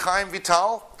sorry, Chaim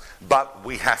Vital, but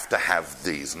we have to have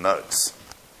these notes.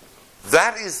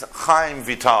 That is Chaim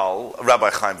Vital, Rabbi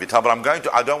Chaim Vital, but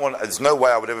there's no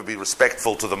way I would ever be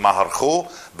respectful to the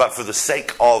Maharchu, but for the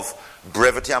sake of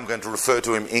brevity, I'm going to refer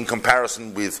to him in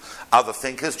comparison with other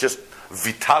thinkers, just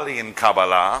Vitalian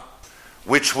Kabbalah,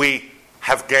 which we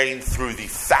have gained through the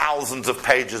thousands of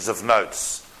pages of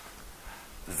notes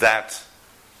that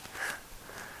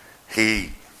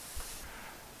he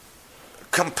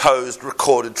composed,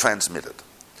 recorded, transmitted.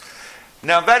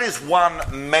 Now that is one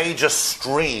major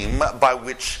stream by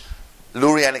which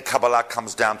Lurianic Kabbalah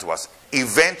comes down to us.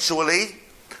 Eventually,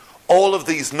 all of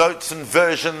these notes and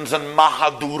versions and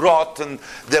Mahadurot, and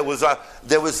there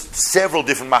was several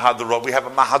different Mahadurot. We have a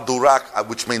Mahadurah,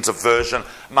 which means a version,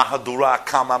 Mahadurah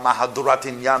Kama, Mahadurat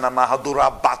Inyana,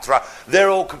 Mahadurah Batra. They're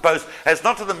all composed. And it's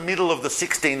not to the middle of the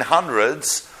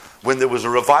 1600s, when there was a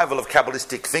revival of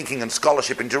Kabbalistic thinking and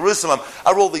scholarship in Jerusalem,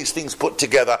 are all these things put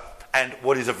together. And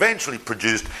what is eventually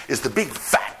produced is the big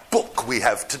fat book we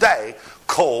have today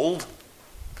called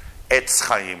Etz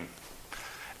Chaim.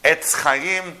 Etz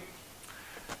Chaim,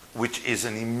 which is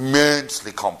an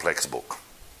immensely complex book,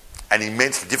 an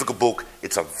immensely difficult book.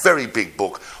 It's a very big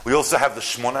book. We also have the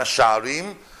Shmona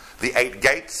Sha'arim, the 8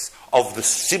 gates of the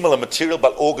similar material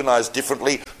but organized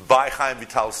differently by Chaim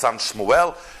Vital's son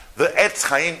Shmuel. The Etz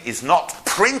Chaim is not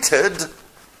printed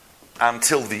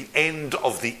until the end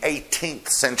of the 18th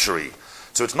century.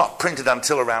 So it's not printed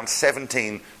until around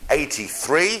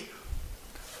 1783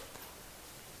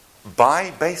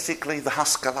 by basically the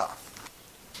Haskalah.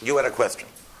 You had a question.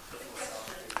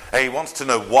 He wants to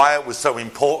know why it was so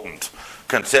important,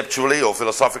 conceptually or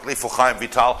philosophically, for Chaim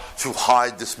Vital to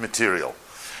hide this material.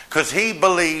 Because he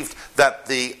believed that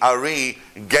the Ari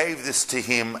gave this to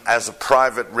him as a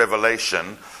private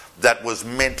revelation that was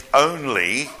meant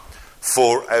only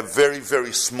for a very,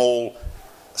 very small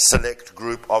select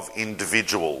group of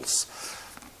individuals.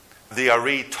 The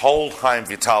Ari told Chaim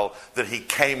Vital that he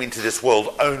came into this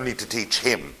world only to teach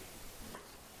him.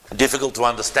 Difficult to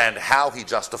understand how he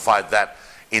justified that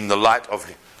in the light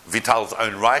of Vital's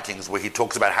own writings, where he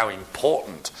talks about how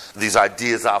important these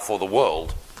ideas are for the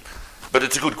world. But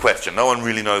it's a good question. No one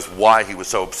really knows why he was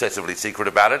so obsessively secret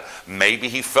about it. Maybe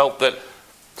he felt that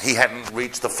he hadn't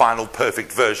reached the final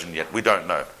perfect version yet. We don't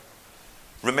know.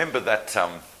 Remember that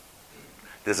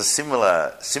there's a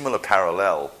similar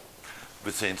parallel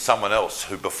between someone else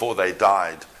who, before they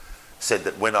died, said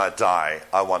that when I die,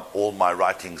 I want all my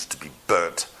writings to be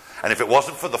burnt. And if it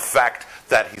wasn't for the fact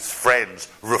that his friends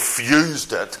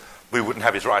refused it, we wouldn't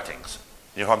have his writings.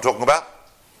 You know who I'm talking about?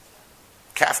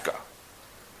 Kafka.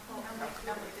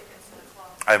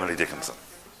 Emily Dickinson.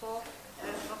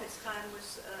 Of its time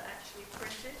was actually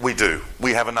printed? We do.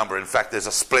 We have a number. In fact, there's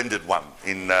a splendid one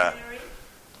in...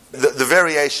 The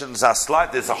variations are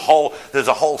slight. There's a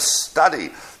whole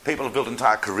study People have built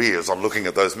entire careers on looking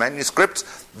at those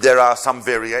manuscripts. There are some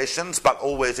variations, but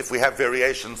always if we have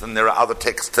variations, then there are other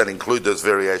texts that include those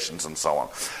variations and so on.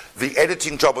 The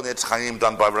editing job on the Etz Chaim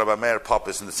done by Rabbi Meir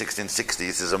Popis in the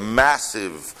 1660s is a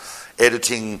massive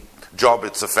editing job.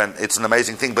 It's an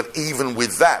amazing thing, but even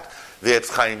with that, the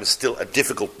Etz Chaim is still a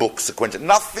difficult book sequentially.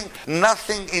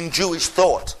 Nothing in Jewish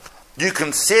thought. You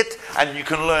can sit and you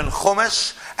can learn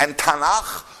Chumash and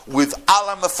Tanakh with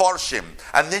Ala Meforshim,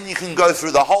 and then you can go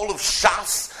through the whole of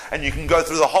Shas, and you can go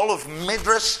through the whole of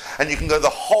Midrash, and you can go the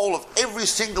whole of every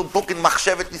single book in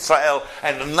Machshevet Yisrael,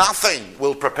 and nothing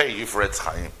will prepare you for Etz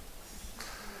Chaim.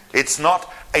 It's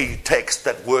not a text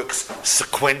that works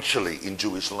sequentially in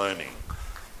Jewish learning,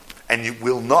 and it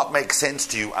will not make sense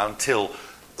to you until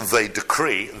they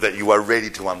decree that you are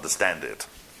ready to understand it.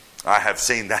 I have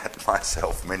seen that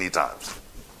myself many times.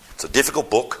 It's a difficult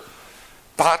book,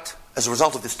 but as a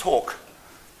result of this talk,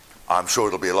 I'm sure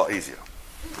it'll be a lot easier.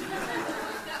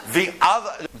 The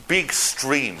other big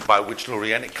stream by which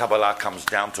Lurianic Kabbalah comes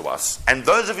down to us, and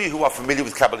those of you who are familiar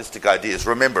with Kabbalistic ideas,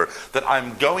 remember that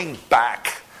I'm going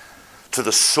back to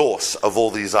the source of all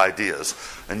these ideas,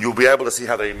 and you'll be able to see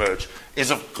how they emerge,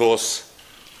 is of course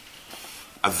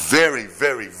a very,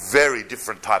 very, very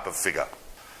different type of figure.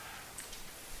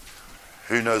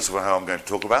 Who knows who I'm going to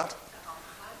talk about?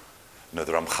 No,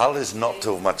 the Ramchal is not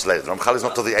till much later. The Ramchal is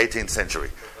not till the 18th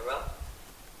century.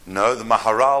 No, the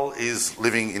Maharal is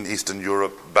living in Eastern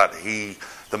Europe, but the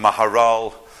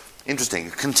Maharal, interesting,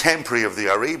 contemporary of the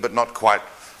Ari, but not quite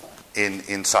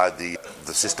inside the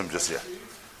system just yet.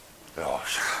 Oh,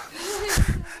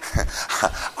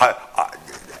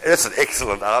 that's an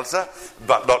excellent answer,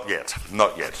 but not yet.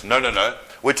 Not yet. No.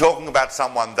 We're talking about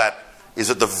someone that is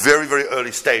at the very, very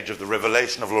early stage of the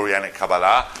revelation of Lurianic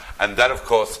Kabbalah, and that, of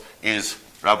course, is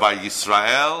Rabbi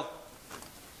Yisrael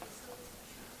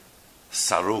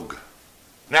Sarug.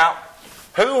 Now,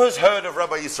 who has heard of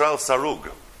Rabbi Yisrael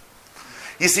Sarug?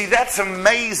 You see, that's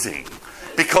amazing,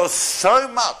 because so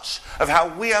much of how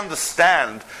we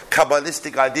understand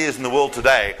Kabbalistic ideas in the world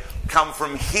today come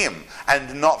from him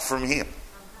and not from him.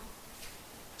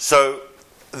 So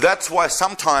that's why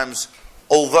sometimes,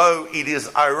 although it is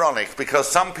ironic, because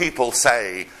some people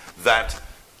say that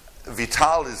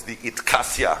Vital is the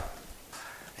Itkasya,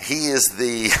 he is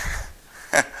the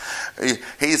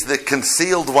he's the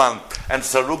concealed one, and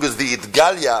Sarug is the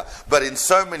Itgalya, but in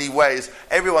so many ways,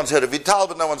 everyone's heard of Vital,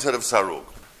 but no one's heard of Sarug.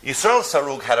 Yisrael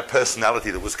Sarug had a personality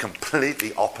that was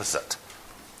completely opposite.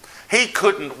 He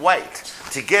couldn't wait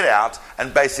to get out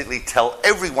and basically tell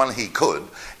everyone he could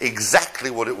exactly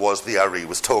what it was the Ari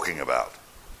was talking about.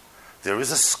 There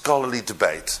is a scholarly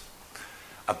debate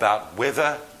about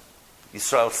whether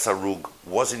Yisrael Sarug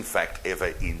was in fact ever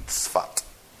in Tzfat.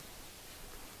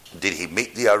 Did he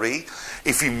meet the Ari?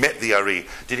 If he met the Ari,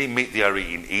 did he meet the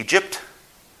Ari in Egypt?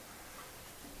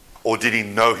 Or did he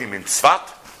know him in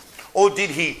Tzfat? Or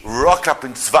did he rock up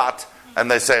in Tzfat and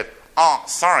they said, "Oh,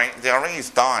 sorry, the Ari's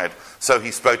died." So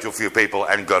he spoke to a few people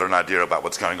and got an idea about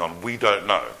what's going on. We don't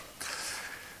know.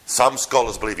 Some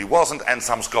scholars believe he wasn't, and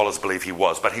some scholars believe he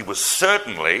was. But he was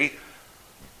certainly,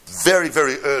 very,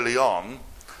 very early on,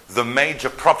 the major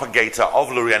propagator of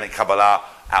Lurianic Kabbalah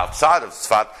outside of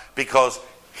Tzfat, because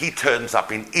he turns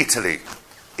up in Italy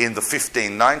in the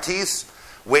 1590s,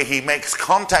 where he makes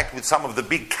contact with some of the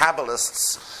big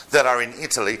Kabbalists that are in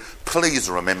Italy. Please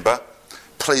remember,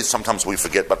 sometimes we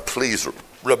forget, but please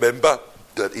remember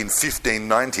that in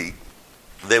 1590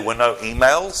 there were no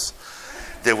emails,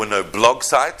 there were no blog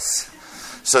sites.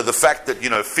 So the fact that,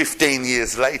 15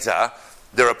 years later,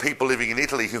 there are people living in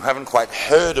Italy who haven't quite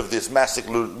heard of this massive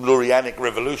Lurianic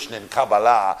revolution in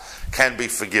Kabbalah can be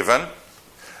forgiven.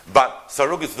 But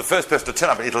Sarug is the first person to turn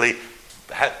up in Italy,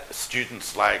 had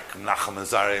students like Nachum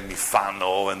Azariah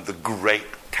Mifano and the great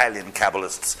Italian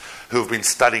Kabbalists who have been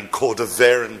studying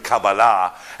Cordoveran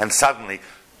Kabbalah and suddenly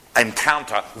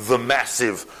encounter the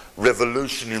massive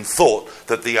revolution in thought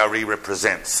that the Ari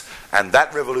represents. And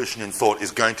that revolution in thought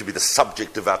is going to be the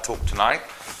subject of our talk tonight.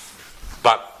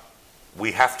 But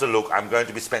we have to look, I'm going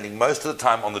to be spending most of the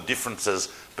time on the differences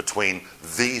between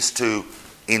these two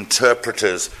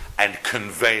interpreters and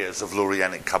conveyors of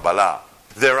Lurianic Kabbalah.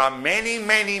 There are many,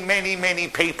 many, many, many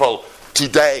people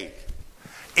today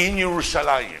in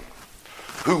Yerushalayim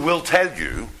who will tell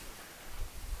you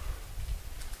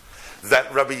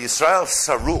that Rabbi Yisrael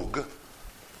Sarug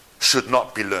should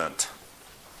not be learnt.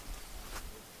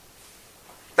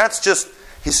 That's just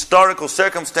historical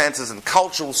circumstances and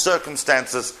cultural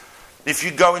circumstances. If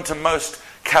you go into most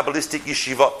Kabbalistic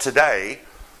yeshivot today,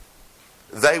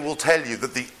 they will tell you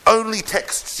that the only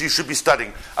texts you should be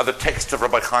studying are the texts of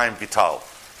Rabbi Chaim Vital.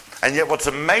 And yet what's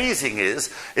amazing is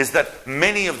that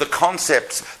many of the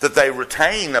concepts that they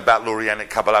retain about Lurianic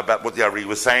Kabbalah, about what the Ari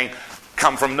was saying,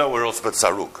 come from nowhere else but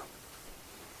Sarug.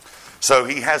 So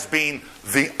he has been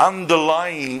the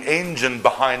underlying engine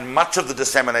behind much of the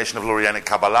dissemination of Lurianic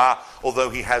Kabbalah, although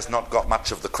he has not got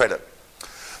much of the credit.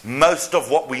 Most of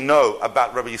what we know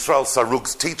about Rabbi Yisrael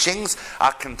Sarug's teachings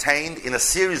are contained in a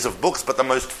series of books, but the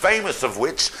most famous of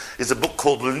which is a book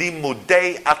called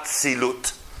Limudei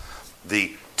Atzilut,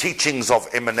 the Teachings of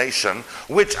Emanation,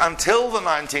 which until the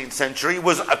 19th century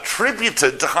was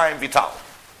attributed to Chaim Vital.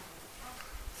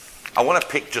 I want to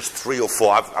pick just 3 or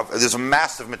 4. There's a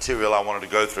massive material I wanted to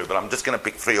go through, but I'm just going to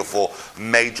pick 3 or 4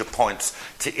 major points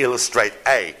to illustrate,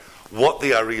 A, what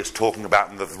the Ari is talking about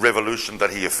and the revolution that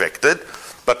he effected,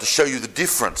 but to show you the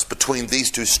difference between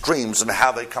these two streams and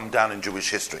how they come down in Jewish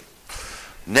history.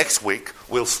 Next week,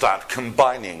 we'll start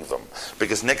combining them,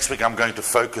 because next week I'm going to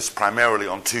focus primarily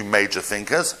on 2 major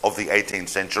thinkers of the 18th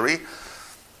century,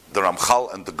 the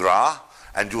Ramchal and the Gra,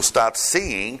 and you'll start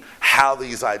seeing how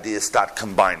these ideas start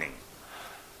combining.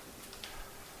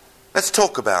 Let's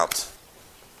talk about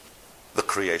the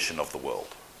creation of the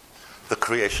world, the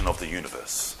creation of the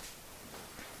universe.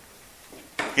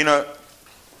 You know,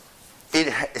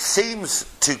 it seems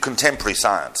to contemporary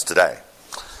science today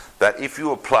that if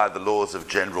you apply the laws of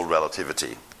general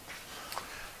relativity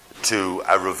to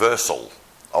a reversal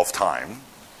of time,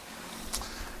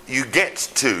 you get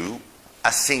to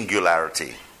a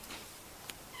singularity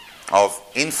of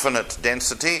infinite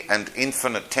density and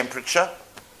infinite temperature,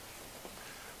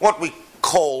 what we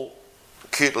call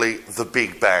cutely the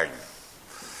Big Bang.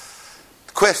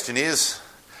 The question is,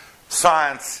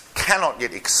 science cannot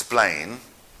yet explain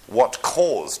what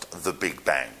caused the Big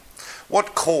Bang.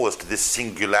 What caused this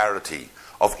singularity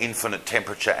of infinite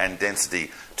temperature and density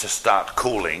to start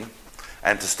cooling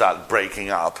and to start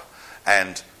breaking up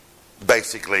and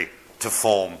basically to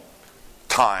form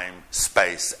time,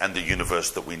 space, and the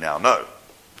universe that we now know?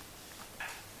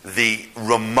 One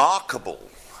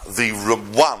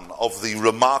of the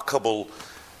remarkable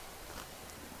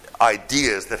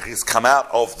ideas that has come out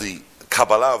of the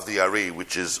Kabbalah of the Ari,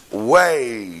 which is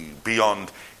way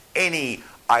beyond any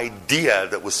idea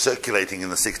that was circulating in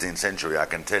the 16th century, I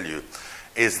can tell you,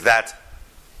 is that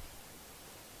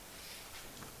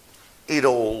it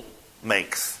all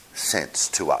makes sense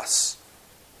to us.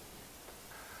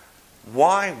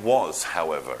 Why was,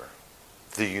 however,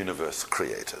 the universe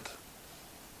created?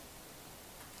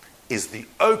 Is the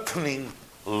opening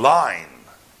line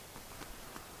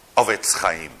of Etz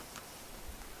Chaim.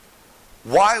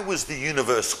 Why was the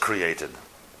universe created?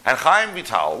 And Chaim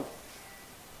Vital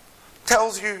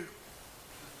tells you,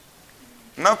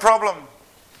 no problem.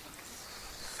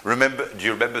 Do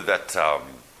you remember that?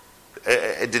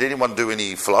 Did anyone do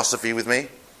any philosophy with me?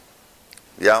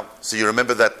 Yeah. So you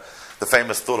remember that the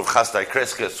famous thought of Chasdai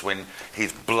Kreskas when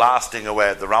he's blasting away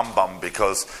at the Rambam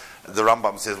because the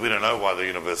Rambam says we don't know why the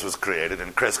universe was created,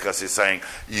 and Kreskas is saying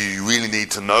you really need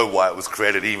to know why it was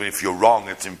created, even if you're wrong.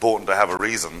 It's important to have a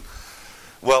reason.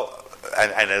 Well,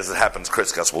 and as it happens,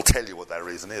 Kreskas will tell you what that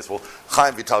reason is. Well,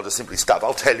 Chaim Vital just simply stopped.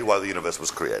 I'll tell you why the universe was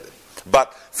created.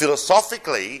 But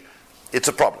philosophically, it's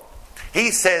a problem. He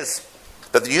says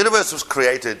that the universe was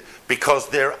created because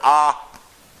there are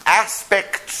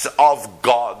aspects of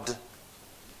God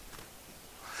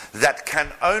that can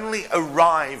only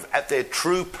arrive at their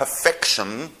true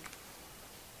perfection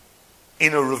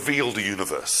in a revealed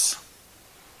universe.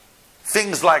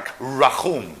 Things like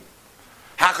Rachum.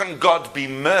 How can God be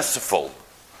merciful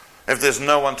if there's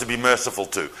no one to be merciful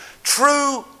to?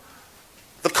 True,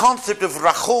 the concept of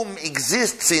Rachum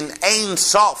exists in Ein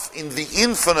Sof, in the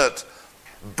infinite,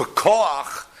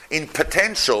 B'koach, in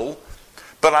potential,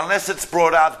 but unless it's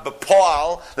brought out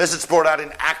B'poal, unless it's brought out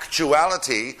in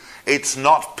actuality, it's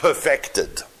not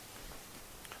perfected.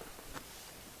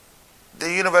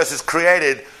 The universe is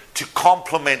created to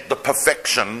complement the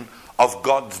perfection of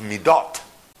God's midot.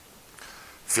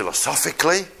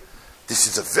 Philosophically, this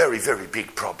is a very, very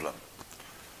big problem.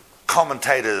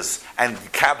 Commentators and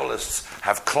Kabbalists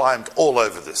have climbed all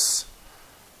over this.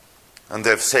 And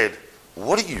they've said,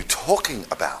 what are you talking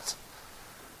about?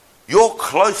 You're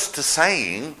close to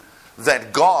saying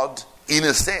that God, in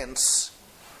a sense,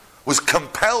 was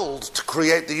compelled to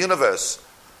create the universe,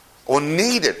 or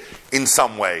needed in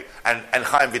some way. And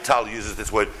Chaim Vital uses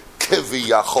this word,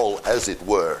 keviyachol, as it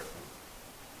were.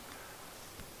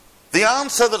 The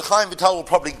answer that Chaim Vital will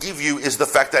probably give you is the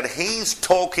fact that he's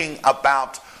talking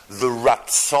about the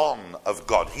ratzon of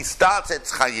God. He starts at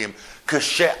Chaim,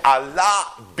 kshe'ala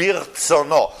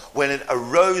birtzono, when it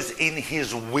arose in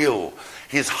his will.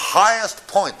 His highest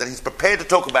point that he's prepared to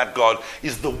talk about God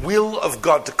is the will of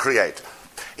God to create.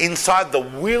 inside the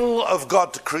will of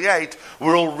God to create,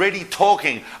 we're already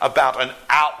talking about an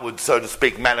outward, so to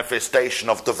speak, manifestation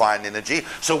of divine energy.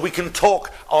 So we can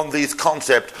talk on this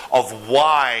concept of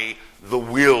why the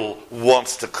will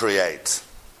wants to create.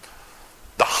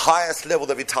 The highest level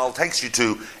that Vital takes you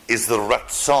to is the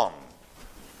Ratzon.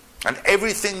 And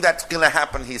everything that's going to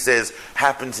happen, he says,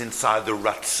 happens inside the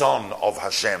Ratzon of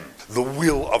Hashem, the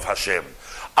will of Hashem.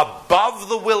 Above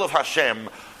the will of Hashem,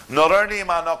 not only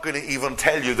am I not going to even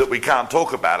tell you that we can't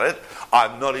talk about it,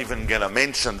 I'm not even going to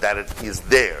mention that it is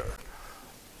there.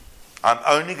 I'm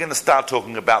only going to start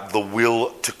talking about the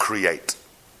will to create.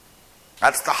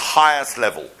 That's the highest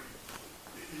level.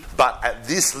 But at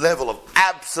this level of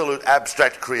absolute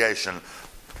abstract creation,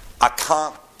 I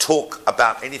can't talk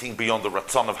about anything beyond the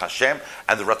Ratzon of Hashem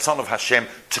and the Ratzon of Hashem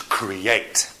to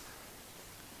create.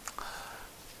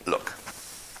 Look,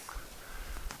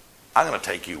 I'm going to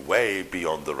take you way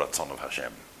beyond the Ratzon of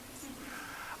Hashem.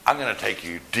 I'm going to take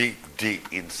you deep,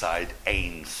 deep inside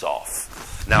Ein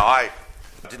Sof. Now, I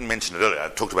didn't mention it earlier, I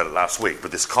talked about it last week,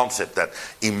 but this concept that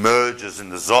emerges in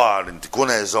the Zohar, in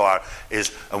Tikkunei Zohar, is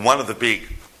one of the big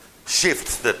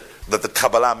shifts that the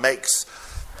Kabbalah makes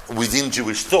within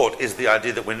Jewish thought is the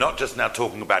idea that we're not just now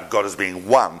talking about God as being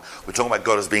one, we're talking about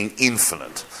God as being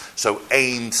infinite. So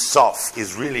Ein Sof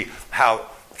is really how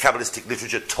Kabbalistic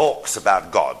literature talks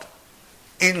about God.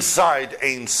 Inside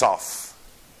Ein Sof,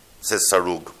 says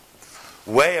Sarug,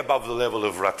 way above the level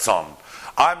of Ratzon,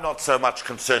 I'm not so much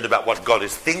concerned about what God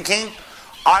is thinking,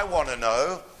 I want to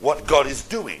know what God is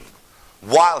doing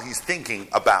while he's thinking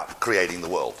about creating the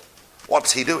world.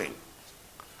 What's he doing?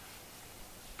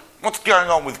 What's going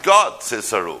on with God, says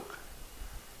Sarug.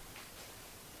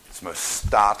 It's the most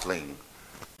startling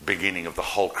beginning of the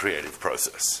whole creative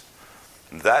process.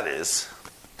 And that is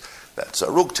that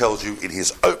Sarug tells you in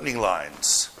his opening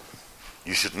lines,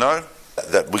 you should know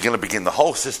that we're going to begin the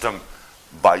whole system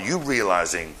by you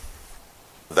realizing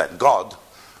that God,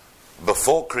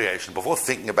 before creation, before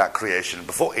thinking about creation,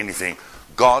 before anything,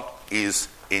 God is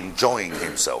enjoying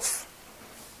himself.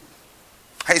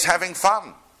 He's having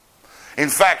fun. In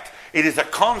fact, it is a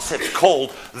concept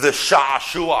called the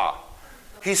Sha'ashua.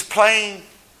 He's playing,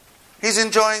 he's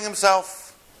enjoying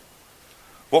himself.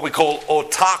 What we call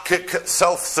autarkic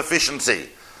self-sufficiency.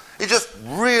 He's just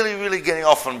really, really getting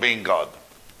off on being God.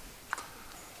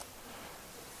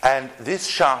 And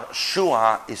this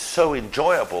Sha'ashua is so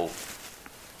enjoyable.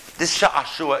 This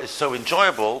Sha'ashua is so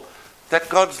enjoyable that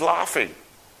God's laughing.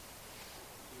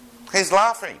 He's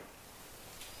laughing.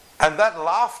 And that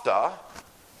laughter,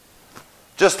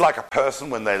 just like a person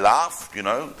when they laugh, you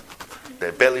know,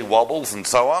 their belly wobbles and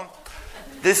so on,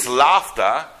 this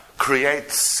laughter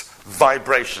creates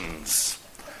vibrations.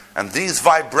 And these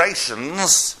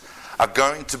vibrations are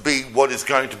going to be what is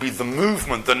going to be the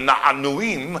movement, the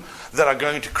na'anuim, that are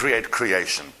going to create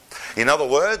creation. In other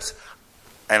words,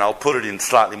 and I'll put it in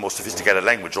slightly more sophisticated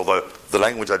language, although the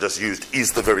language I just used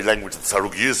is the very language that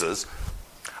Sarug uses,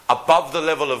 above the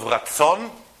level of Ratzon,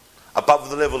 above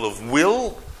the level of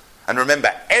will, and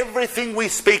remember, everything we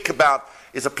speak about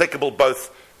is applicable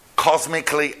both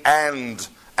cosmically and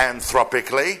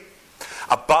anthropically.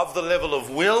 Above the level of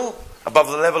will, above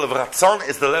the level of Ratzon,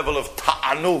 is the level of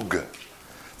ta'anug,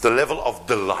 the level of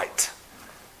delight.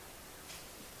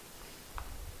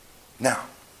 Now,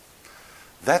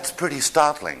 that's pretty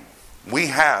startling. We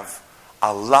have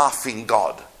a laughing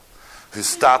God who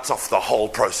starts off the whole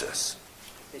process.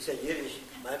 He said Yiddish,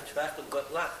 man tracht und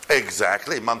Gott lacht.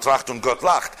 Exactly, man tracht und Gott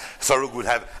lacht. Sarug would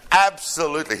have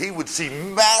absolutely, he would see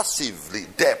massively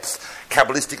depth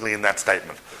Kabbalistically in that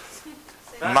statement.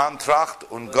 Man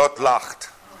tracht und Gott lacht.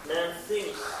 Man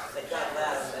thinks that God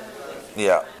laughs.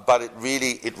 Yeah, but it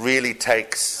really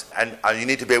takes, and you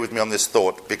need to bear with me on this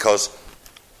thought because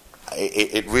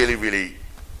it really, really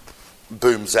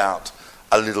booms out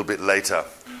a little bit later.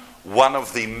 One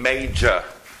of the major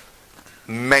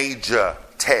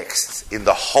texts in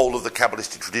the whole of the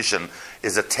Kabbalistic tradition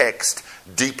is a text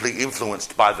deeply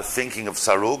influenced by the thinking of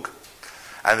Sarug,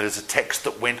 and it is a text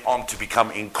that went on to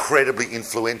become incredibly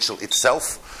influential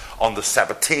itself on the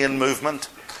Sabbatean movement,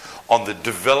 on the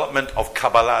development of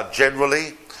Kabbalah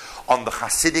generally, on the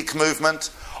Hasidic movement,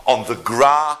 on the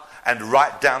Gra, and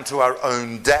right down to our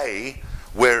own day,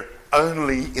 where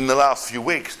only in the last few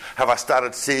weeks have I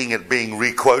started seeing it being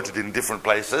re-quoted in different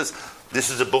places. This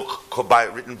is a book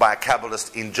written by a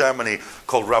Kabbalist in Germany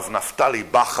called Rav Naftali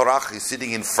Bacharach. He's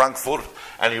sitting in Frankfurt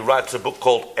and he writes a book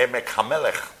called Emek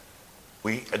HaMelech.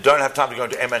 We don't have time to go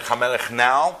into Emek HaMelech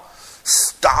now.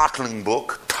 Startling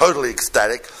book, totally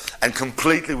ecstatic, and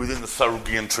completely within the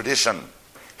Sarugian tradition.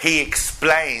 He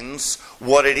explains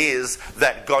what it is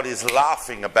that God is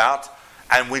laughing about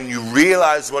And when you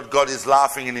realize what God is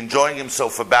laughing and enjoying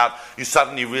himself about, you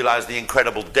suddenly realize the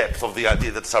incredible depth of the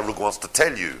idea that Sarug wants to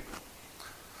tell you.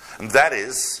 And that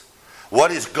is,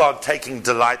 what is God taking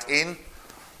delight in?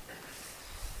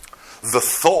 The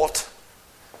thought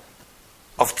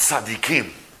of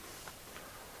tzaddikim.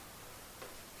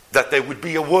 That there would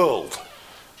be a world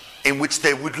in which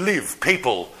there would live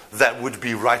people that would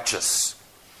be righteous.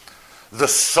 The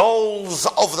souls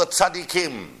of the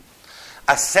tzaddikim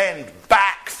ascend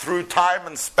back through time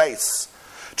and space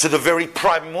to the very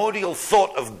primordial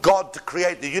thought of God to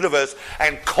create the universe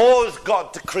and cause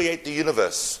God to create the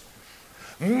universe.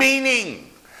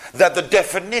 Meaning that the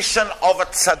definition of a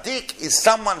tzaddik is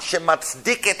someone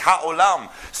shematzdik et ha'olam,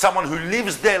 someone who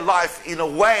lives their life in a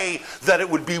way that it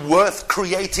would be worth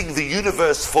creating the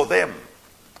universe for them.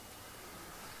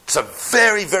 It's a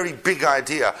very, very big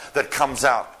idea that comes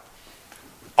out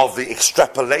of the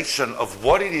extrapolation of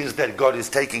what it is that God is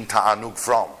taking ta'anug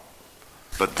from.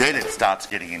 But then it starts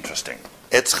getting interesting.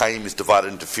 Etz Chaim is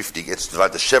divided into 50. It's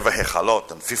divided into Sheva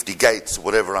Hechalot and 50 gates,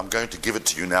 whatever. I'm going to give it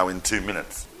to you now in 2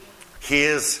 minutes.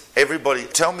 Here's everybody.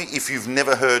 Tell me if you've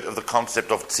never heard of the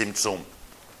concept of Tzimtzum.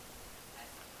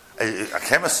 A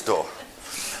chemist store.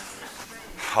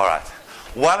 All right.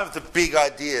 One of the big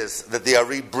ideas that the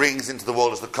Ari brings into the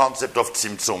world is the concept of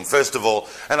Tzimtzum. First of all,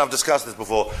 and I've discussed this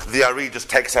before, the Ari just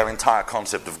takes our entire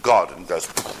concept of God and goes,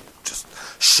 just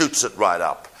shoots it right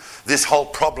up. This whole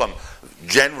problem,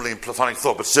 generally in Platonic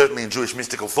thought, but certainly in Jewish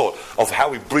mystical thought, of how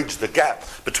we bridge the gap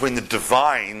between the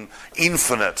divine,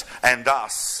 infinite, and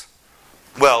us,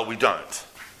 well, we don't.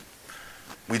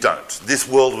 We don't. This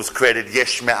world was created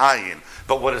yesh me'ayin.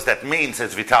 But what does that mean,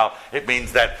 says Vital? It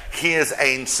means that here's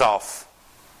Ein Sof,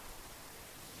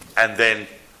 and then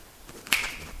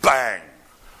bang.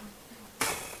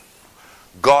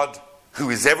 God, who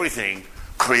is everything,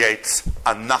 creates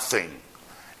a nothing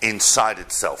inside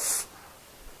itself.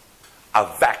 A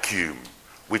vacuum,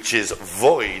 which is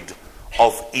void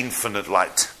of infinite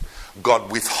light. God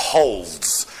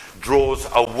withholds, draws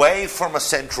away from a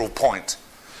central point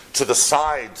to the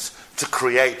sides to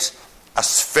create a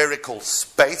spherical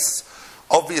space,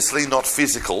 obviously not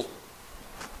physical,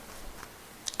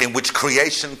 in which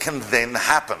creation can then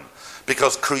happen.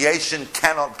 Because creation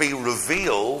cannot be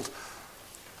revealed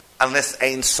unless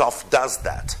Ein Sof does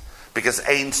that. Because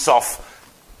Ein Sof,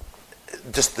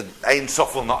 just the Ein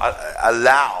Sof will not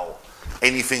allow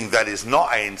anything that is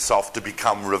not Ein Sof to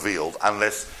become revealed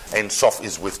unless Ein Sof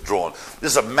is withdrawn.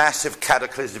 This is a massive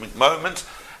cataclysmic moment,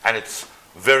 and it's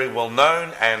very well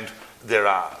known, and there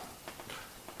are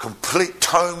complete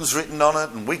tomes written on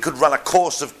it, and we could run a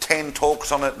course of 10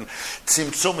 talks on it, and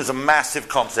Tzimtzum is a massive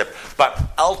concept, but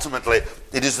ultimately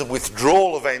it is the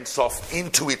withdrawal of Ein Sof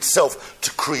into itself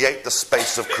to create the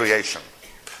space of creation.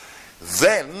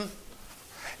 Then,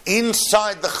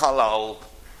 inside the Halal,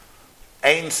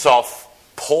 Ein Sof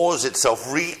pours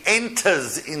itself,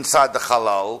 re-enters inside the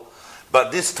Halal,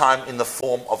 but this time in the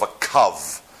form of a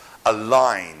kav, a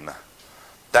line.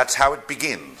 That's how it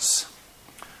begins.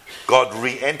 God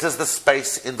re-enters the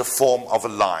space in the form of a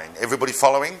line. Everybody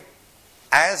following?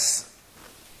 As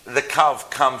the kav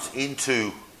comes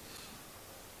into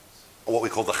what we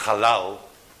call the halal,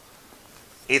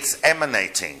 it's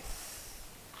emanating.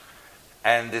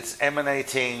 And it's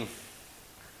emanating,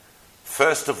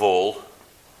 first of all,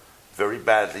 very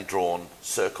badly drawn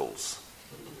circles.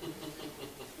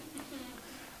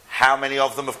 How many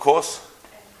of them, of course?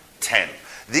 10.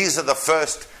 These are the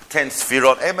first 10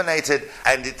 sfirot emanated,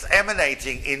 and it's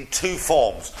emanating in 2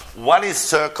 forms. One is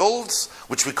circles,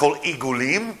 which we call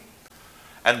igulim,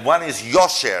 and one is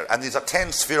yosher, and these are 10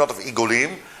 sfirot of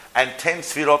igulim and 10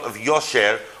 sfirot of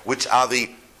yosher, which are the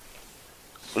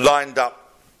lined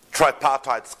up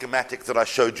tripartite schematic that I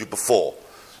showed you before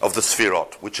of the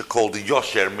sfirot, which are called the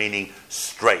yosher, meaning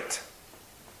straight.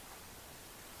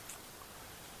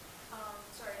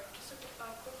 Sorry, just a quick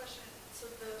question. So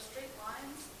the straight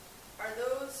lines, are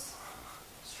those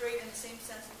straight in the same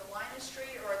sense that the line is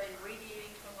straight, or are they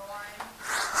radiating from the line?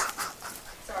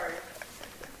 Sorry.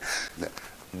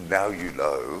 Now you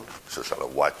know, Shoshana,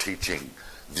 why teaching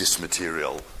this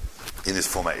material in this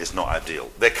format is not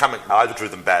ideal. They're coming, I drew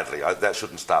them badly. That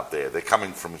shouldn't start there. They're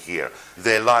coming from here.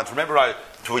 They're lines. Remember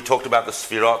we talked about the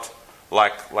sfirot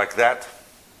like that?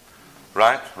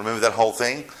 Right? Remember that whole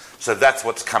thing? So that's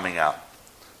what's coming out.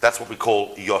 That's what we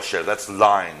call yosher. That's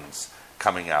lines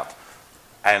coming out.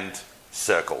 And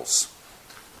circles.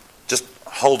 Just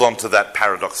hold on to that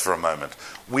paradox for a moment.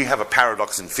 We have a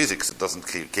paradox in physics that doesn't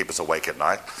keep us awake at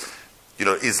night. You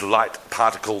know, is light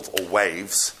particles or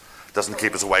waves? Doesn't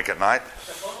keep us awake at night.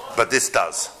 But this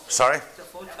does. Sorry? It's a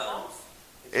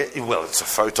photon. Well, it's a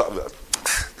photon.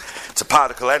 It's It's a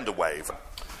particle and a wave.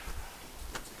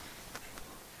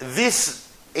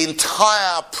 This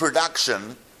entire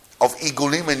production of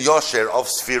Igulim and Yosher, of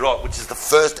Sfirot, which is the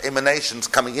first emanations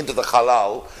coming into the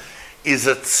Halal, is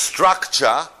a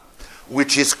structure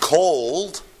which is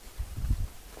called,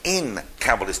 in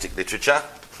Kabbalistic literature,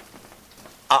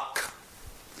 Ak,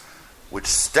 which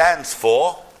stands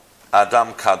for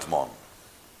Adam Kadmon,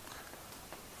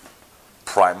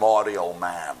 primordial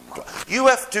man. You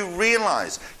have to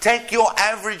realize, take your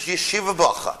average yeshiva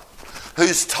bacher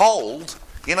who's told,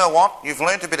 you know what, you've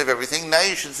learnt a bit of everything, now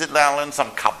you should sit down and learn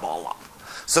some Kabbalah.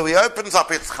 So he opens up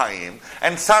Etz Chaim,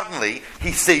 and suddenly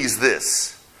he sees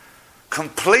this.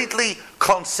 Completely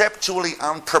conceptually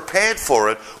unprepared for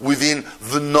it within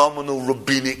the nominal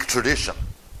rabbinic tradition.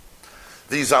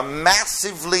 These are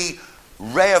massively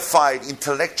reified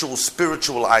intellectual,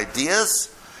 spiritual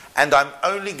ideas, and I'm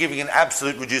only giving an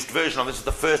absolute reduced version on this. Is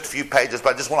the first few pages,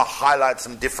 but I just want to highlight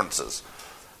some differences.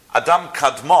 Adam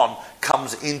Kadmon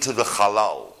comes into the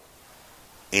Halal.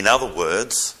 In other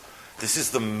words, this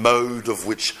is the mode of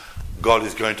which God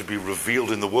is going to be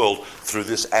revealed in the world through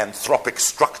this anthropic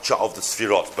structure of the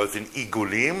Sfirot, both in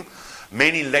Igulim.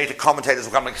 Many later commentators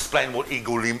will come and explain what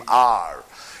Igulim are.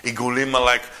 Igulim are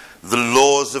like the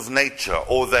laws of nature,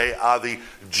 or they are the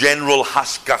general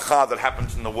hashgacha that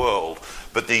happens in the world.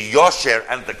 But the Yosher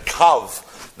and the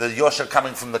Kav, the Yosher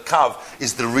coming from the Kav,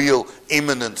 is the real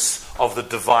immanence of the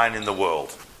divine in the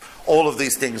world. All of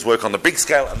these things work on the big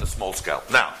scale and the small scale.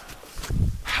 Now,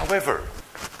 however,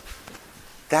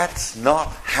 that's not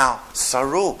how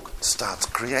Sarug starts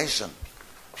creation.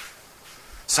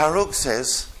 Sarug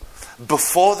says,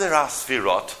 before there are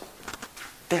Sfirot,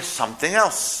 there's something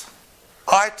else.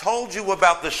 I told you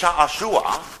about the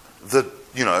Sha'ashua,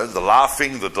 the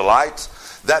laughing, the delight.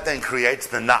 That then creates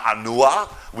the Na'anua,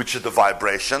 which are the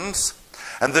vibrations.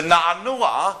 And the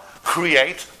Na'anua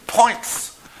create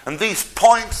points. And these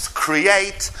points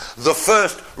create the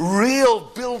first real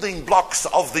building blocks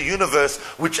of the universe,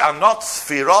 which are not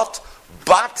Sfirot,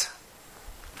 but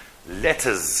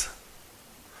letters.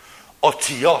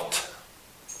 Otiyot.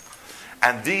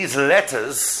 And these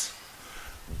letters,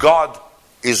 God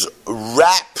is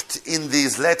wrapped in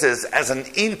these letters as an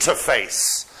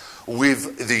interface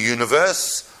with the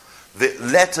universe, the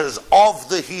letters of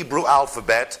the Hebrew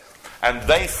alphabet, and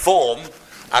they form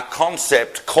a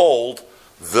concept called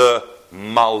the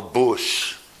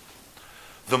Malbush.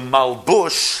 The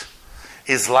Malbush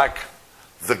is like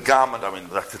the garment,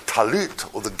 like the talit,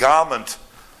 or the garment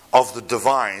of the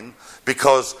divine,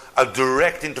 because a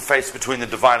direct interface between the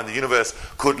divine and the universe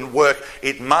couldn't work.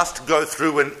 It must go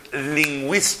through a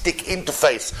linguistic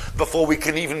interface before we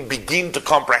can even begin to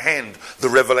comprehend the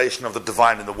revelation of the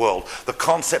divine in the world. The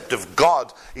concept of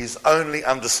God is only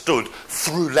understood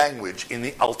through language in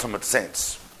the ultimate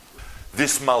sense.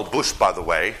 This Malbush, by the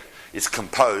way, is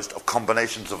composed of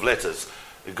combinations of letters.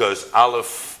 It goes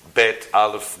Aleph, Bet,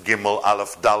 Aleph, Gimel,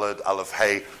 Aleph, Daled, Aleph,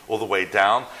 Hey, all the way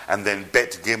down, and then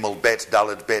Bet, Gimel, Bet,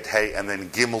 Daled, Bet, Hey, and then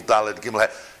Gimel, Daled, Gimel,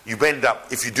 Hey. You end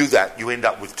up, if you do that, you end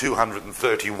up with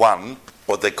 231,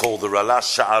 what they call the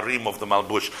Ralash Sha'arim of the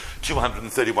Malbush,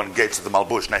 231 gates of the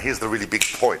Malbush. Now here's the really big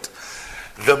point.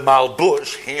 The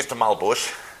Malbush, here's the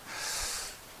Malbush.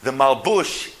 The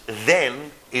Malbush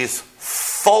then is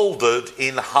folded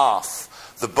in half.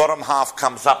 The bottom half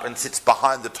comes up and sits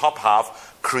behind the top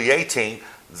half, creating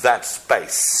that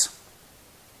space.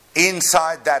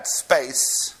 Inside that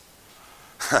space,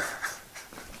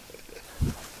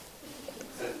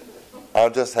 I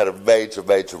just had a major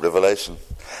revelation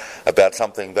about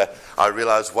something that I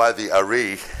realized why the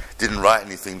Ari didn't write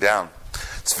anything down.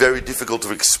 It's very difficult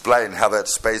to explain how that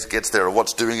space gets there or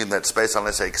what's doing in that space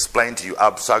unless I explain to you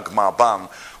Absag Marban,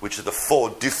 which are the 4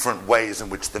 different ways in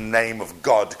which the name of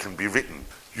God can be written.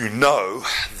 You know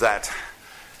that,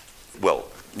 well,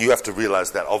 you have to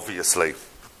realize that obviously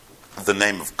the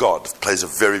name of God plays a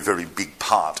very, very big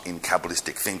part in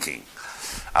Kabbalistic thinking.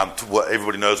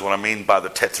 Everybody knows what I mean by the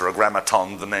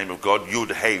tetragrammaton, the name of God,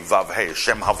 Yud, Hey, Vav, Hey,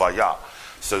 Shem, Havaya.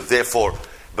 So therefore,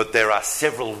 but there are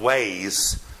several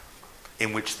ways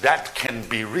in which that can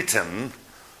be written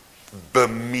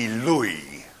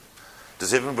b'milui.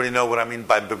 Does everybody know what I mean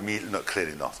by b'milui? No,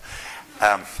 clearly not.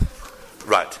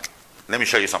 Right. Let me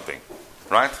show you something.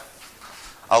 Right?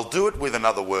 I'll do it with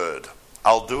another word.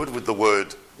 I'll do it with the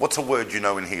word, what's a word you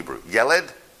know in Hebrew?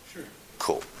 Yeled? Sure.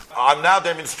 Cool. I'm now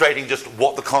demonstrating just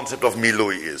what the concept of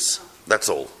milui is. That's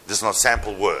all. Just not a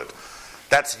sample word.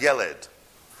 That's Yeled.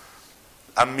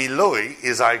 A milui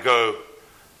is I go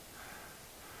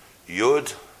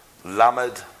Yud,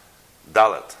 Lamed,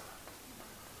 Dalet.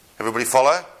 Everybody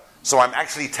follow? So I'm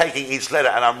actually taking each letter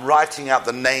and I'm writing out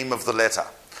the name of the letter.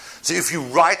 So if you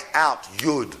write out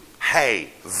Yud, Hey,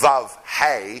 Vav,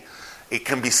 Hey, it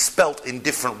can be spelt in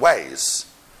different ways.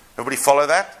 Everybody follow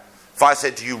that? If I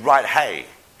said to you, write Hey,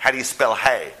 how do you spell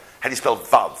Hey? How do you spell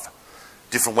Vav?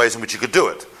 Different ways in which you could do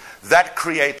it. That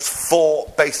creates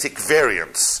 4 basic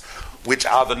variants, which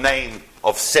are the name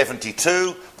of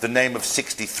 72, the name of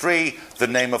 63, the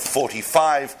name of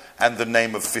 45, and the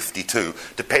name of 52,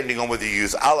 depending on whether you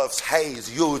use Alephs, Heys,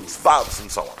 Yuds, Vavs,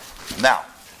 and so on. Now,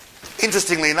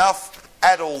 interestingly enough,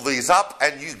 add all these up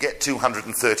and you get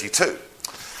 232.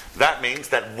 That means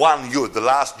that one Yud, the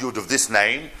last Yud of this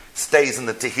name, stays in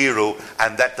the Tehiru,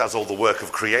 and that does all the work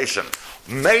of creation.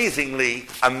 Amazingly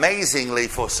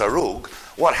for Sarug,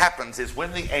 what happens is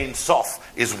when the Ein Sof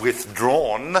is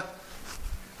withdrawn,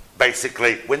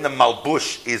 basically when the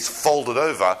Malbush is folded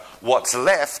over, what's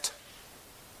left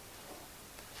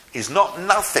is not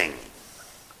nothing.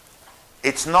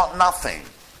 It's not nothing.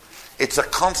 It's a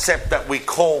concept that we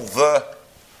call the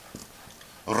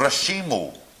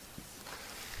Rashimu.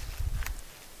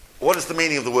 What is the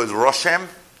meaning of the word Roshem?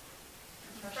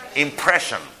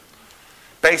 Impression.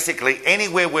 Basically,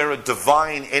 anywhere where a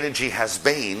divine energy has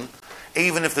been,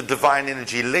 even if the divine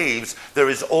energy leaves, there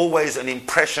is always an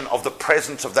impression of the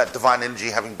presence of that divine energy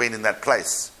having been in that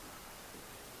place.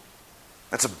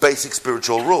 That's a basic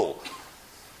spiritual rule.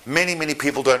 Many, many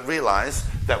people don't realize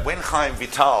that when Chaim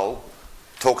Vital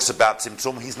talks about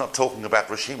Tzimtzum, he's not talking about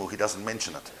Rashimu, he doesn't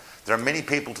mention it. There are many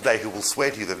people today who will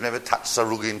swear to you they've never touched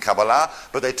Sarug in Kabbalah,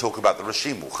 but they talk about the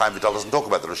Rashimu. Chaim Vital doesn't talk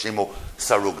about the Rashimu,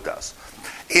 Sarug does.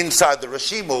 Inside the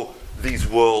Rashimu, these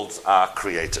worlds are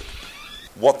created.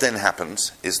 What then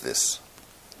happens is this.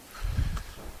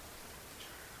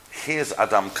 Here's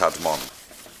Adam Kadmon.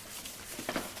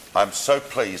 I'm so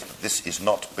pleased that this is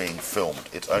not being filmed.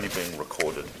 It's only being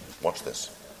recorded. Watch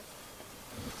this.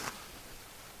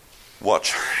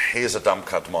 Watch. Here's Adam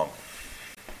Kadmon.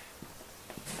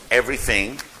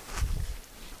 Everything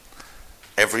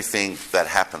that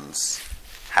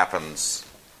happens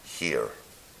here.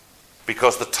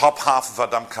 Because the top half of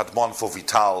Adam Kadmon for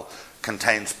Vital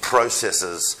contains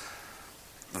processes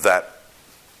that,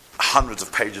 hundreds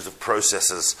of pages of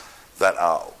processes that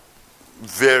are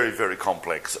very, very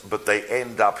complex, but they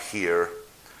end up here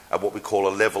at what we call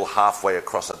a level halfway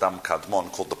across Adam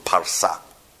Kadmon called the Parsa.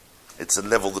 It's a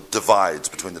level that divides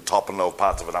between the top and lower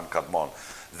parts of Adam Kadmon.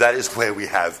 That is where we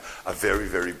have a very,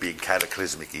 very big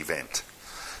cataclysmic event.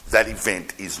 That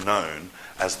event is known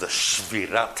as the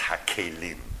Shvirat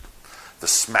HaKelim, the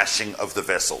smashing of the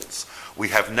vessels. We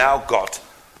have now got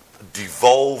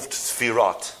devolved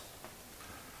Sfirot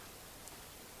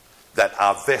that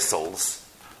are vessels.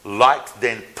 Light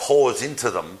then pours into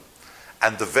them,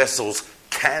 and the vessels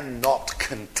cannot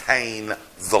contain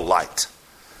the light,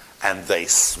 and they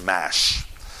smash.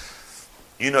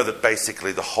 You know that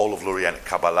basically the whole of Lurianic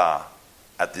Kabbalah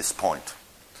at this point,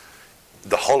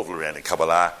 the whole of Lurianic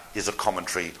Kabbalah is a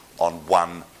commentary on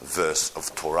one verse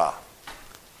of Torah.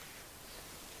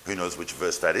 Who knows which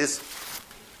verse that is?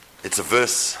 It's a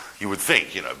verse, you would think,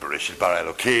 Bereshit bara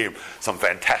Elokim, some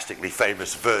fantastically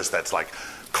famous verse that's like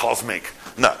cosmic.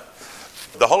 No.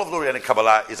 The whole of Lurianic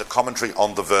Kabbalah is a commentary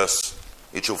on the verse,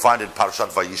 which you'll find in Parashat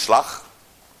Vayishlach.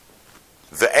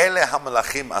 Ve'ele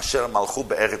hamelachim asher malchu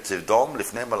be'eretz Edom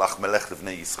lifnei malach melech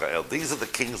lifnei Yisrael. These are the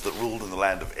kings that ruled in the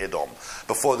land of Edom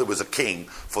before there was a king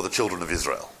for the children of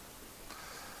Israel.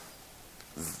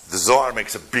 The Zohar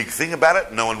makes a big thing about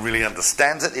it. No one really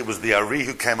understands it. It was the Ari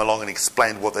who came along and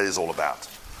explained what that is all about.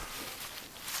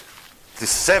 The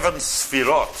 7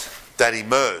 Sfirot that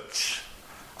emerge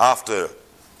after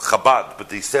Chabad, but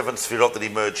the 7 Sfirot that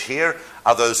emerge here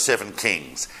are those 7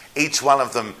 kings. Each one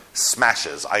of them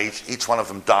smashes, each one of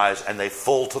them dies, and they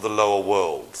fall to the lower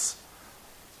worlds.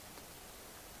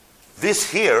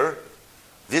 This here,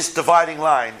 this dividing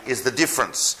line, is the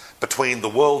difference between the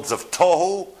worlds of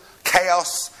Tohu,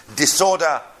 chaos,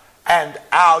 disorder, and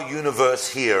our universe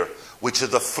here, which are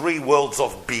the 3 worlds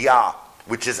of Biyah,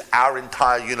 which is our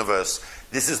entire universe.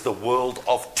 This is the world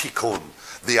of Tikkun.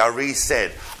 The Ari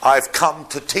said, I've come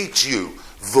to teach you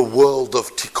the world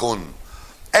of Tikkun.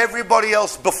 Everybody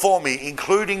else before me,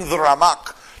 including the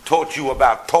Ramak, taught you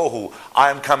about Tohu. I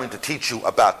am coming to teach you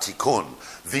about Tikkun.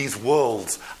 These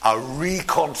worlds are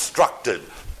reconstructed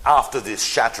after this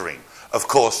shattering. Of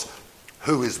course,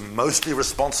 who is mostly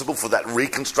responsible for that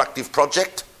reconstructive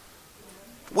project?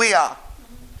 We are.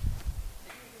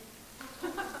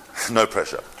 No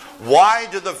pressure. Why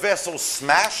do the vessels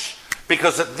smash?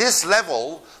 Because at this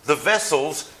level, the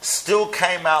vessels still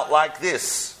came out like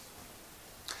this.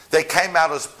 They came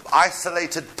out as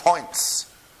isolated points.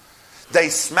 They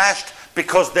smashed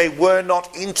because they were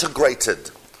not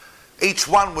integrated. Each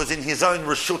one was in his own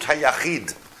Reshut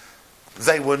HaYachid.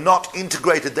 They were not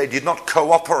integrated. They did not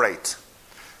cooperate.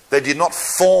 They did not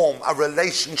form a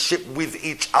relationship with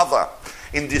each other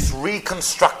in this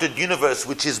reconstructed universe,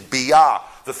 which is Biyah,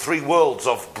 the three worlds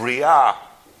of Briah,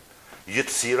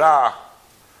 Yetzirah,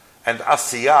 and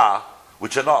Asiyah,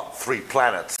 which are not three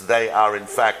planets. They are, in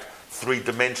fact, three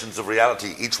dimensions of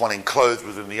reality, each one enclosed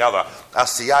within the other.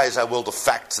 Asiyah is our world of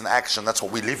facts and action. That's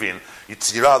what we live in.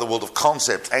 Yetzirah, the world of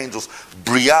concepts, angels.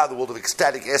 Briah, the world of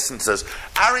ecstatic essences.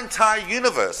 Our entire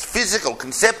universe, physical,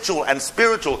 conceptual, and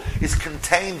spiritual, is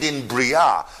contained in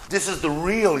Briah. This is the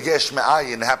real Yesh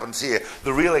Me'ayin happens here.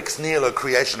 The real Ex Nihilo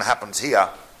creation happens here.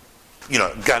 You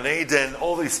know, Gan Eden,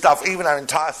 all this stuff, even our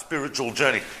entire spiritual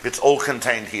journey, it's all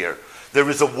contained here. There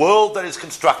is a world that is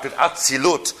constructed,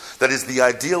 Atzilut, that is the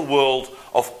ideal world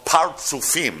of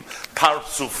Partsufim.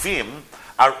 Partsufim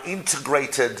are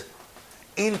integrated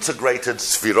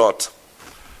Sfirot,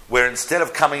 where instead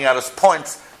of coming out as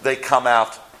points, they come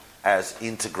out as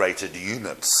integrated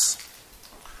units.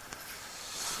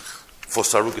 For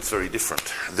Sarug, it's very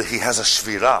different. He has a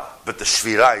Shvirah, but the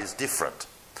Shvirah is different.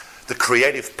 The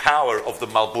creative power of the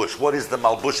Malbush. What is the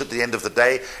Malbush at the end of the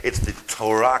day? It's the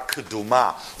Torah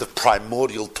Kedumah, the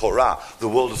primordial Torah. The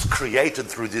world is created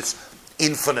through this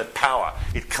infinite power.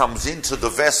 It comes into the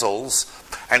vessels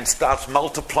and starts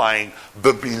multiplying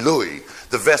Babilui.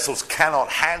 The vessels cannot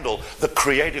handle the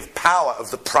creative power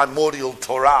of the primordial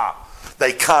Torah.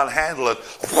 They can't handle it.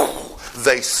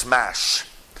 They smash.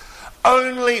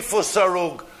 Only for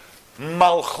Sarug,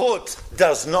 Malchut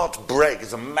does not break.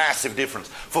 It's a massive difference.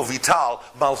 For Vital,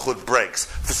 Malchut breaks.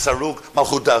 For Sarug,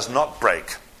 Malchut does not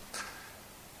break.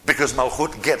 Because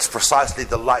Malchut gets precisely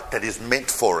the light that is meant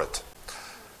for it.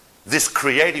 This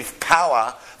creative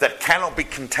power that cannot be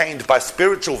contained by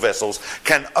spiritual vessels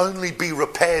can only be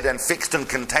repaired and fixed and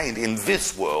contained in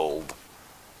this world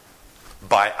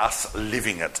by us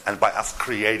living it and by us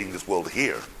creating this world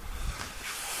here.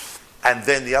 And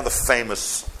then the other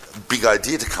famous big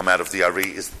idea to come out of the Ari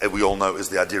is, we all know, is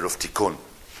the idea of Tikkun.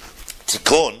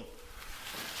 Tikkun,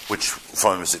 which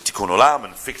from is Tikkun Olam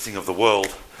and fixing of the world.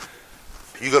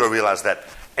 You've got to realize that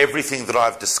everything that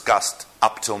I've discussed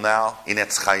up till now in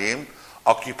Etz Chaim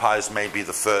occupies maybe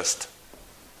the first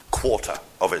quarter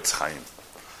of Etz Chaim.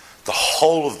 The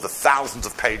whole of the thousands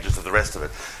of pages of the rest of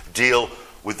it deal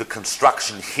with the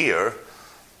construction here,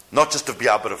 not just of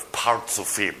Biyah, but of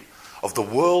Partsufim, of the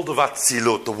world of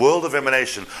Atzilut, the world of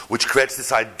emanation, which creates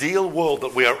this ideal world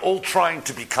that we are all trying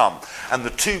to become. And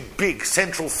the two big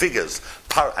central figures,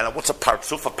 and what's a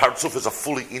Partsuf? A Partsuf is a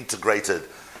fully integrated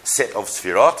set of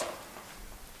Sfirot.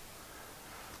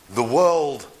 The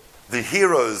world, the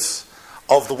heroes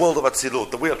of the world of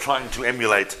Atzilut that we are trying to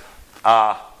emulate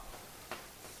are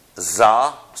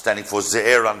Za, standing for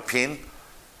Ze'er Anpin,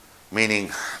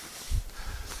 meaning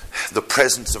the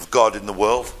presence of God in the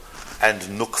world, and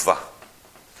Nukva,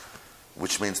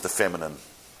 which means the feminine,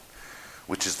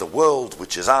 which is the world,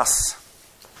 which is us.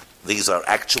 These are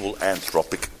actual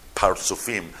anthropic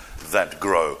Partsufim that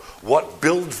grow. What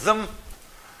builds them?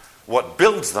 What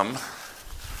builds them?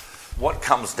 What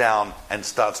comes down and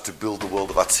starts to build the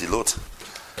world of Atzilut?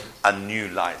 A new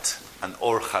light, an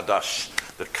Or Chadash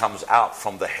that comes out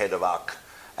from the head of Ak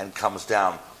and comes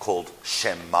down, called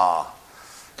Shema.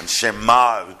 And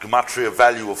Shema, gematria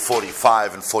value of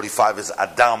 45, and 45 is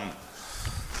Adam.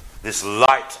 This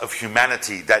light of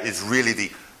humanity that is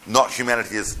really not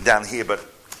humanity is down here, but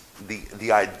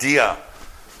the idea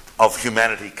of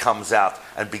humanity comes out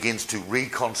and begins to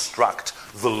reconstruct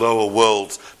the lower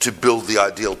worlds to build the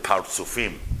ideal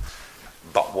Partsufim.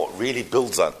 But what really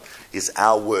builds that is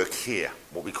our work here,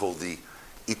 what we call the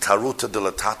Itaruta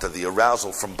Dilatata, the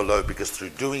arousal from below, because through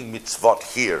doing mitzvot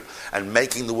here and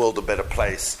making the world a better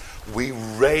place, we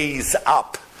raise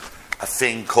up a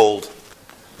thing called,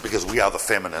 because we are the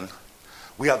feminine,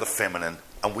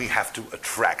 and we have to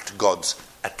attract God's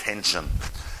attention.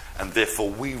 And therefore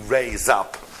we raise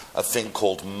up a thing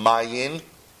called Mayin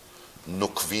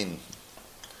Nukvin,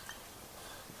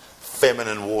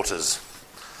 feminine waters.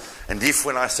 And if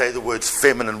when I say the words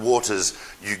feminine waters,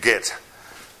 you get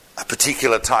a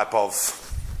particular type of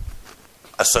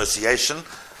association,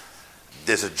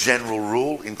 there's a general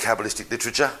rule in Kabbalistic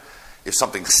literature: if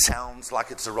something sounds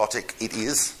like it's erotic, it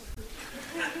is.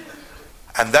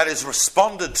 And that is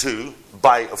responded to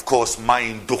by, of course,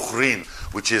 Mayin Duchrin,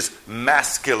 which is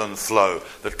masculine flow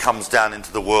that comes down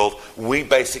into the world. We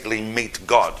basically meet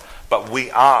God, but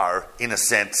we are, in a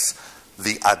sense,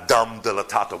 the Adam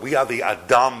Delatata. We are the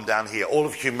Adam down here, all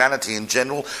of humanity in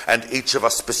general and each of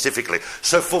us specifically.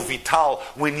 So for Vital,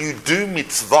 when you do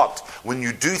mitzvot, when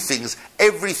you do things,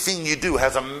 everything you do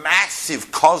has a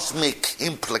massive cosmic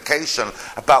implication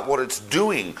about what it's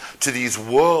doing to these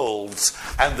worlds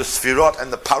and the Sfirot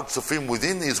and the Partsufim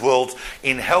within these worlds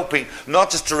in helping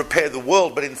not just to repair the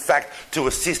world, but in fact to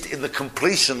assist in the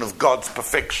completion of God's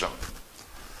perfection.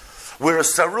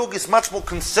 Whereas Sarug is much more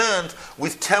concerned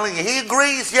with telling you, he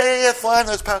agrees, yeah, fine,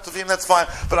 those parts of him, that's fine.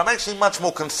 But I'm actually much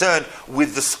more concerned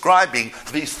with describing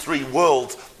these three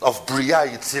worlds of Bria,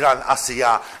 Yitzirah, and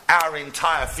Asiyah, our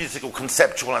entire physical,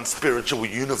 conceptual, and spiritual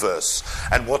universe,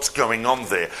 and what's going on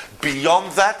there.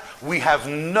 Beyond that, we have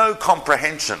no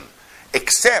comprehension,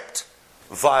 except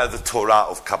via the Torah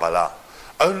of Kabbalah.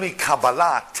 Only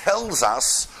Kabbalah tells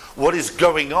us what is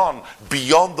going on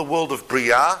beyond the world of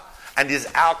Bria, and is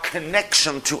our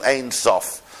connection to Ein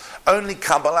Sof. Only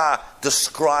Kabbalah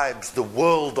describes the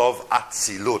world of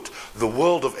Atzilut, the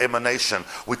world of emanation,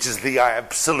 which is the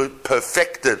absolute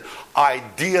perfected,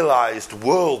 idealized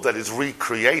world that is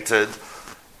recreated,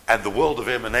 and the world of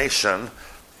emanation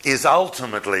is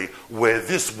ultimately where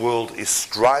this world is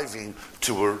striving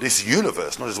to, this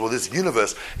universe, not as well, this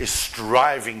universe is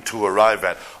striving to arrive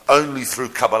at. Only through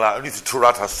Kabbalah, only through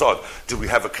Torah Hasod do we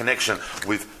have a connection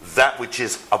with that which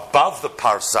is above the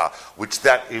Parsa, which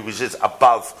is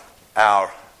above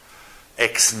our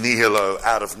ex nihilo,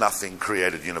 out of nothing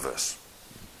created universe.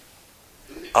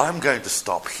 I'm going to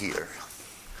stop here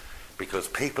because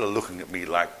people are looking at me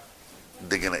like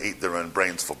they're going to eat their own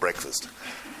brains for breakfast.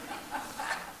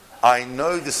 I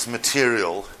know this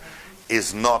material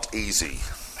is not easy.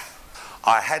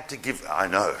 I had to give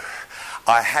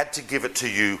it to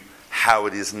you how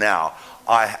it is now.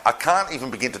 I can't even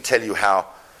begin to tell you how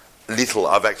little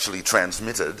I've actually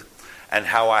transmitted and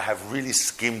how I have really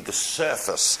skimmed the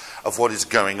surface of what is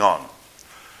going on.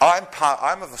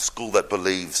 I'm of a school that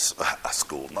believes,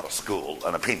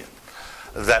 an opinion,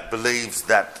 that believes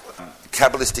that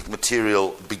Kabbalistic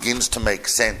material begins to make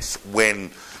sense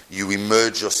when you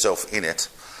immerse yourself in it.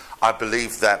 I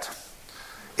believe that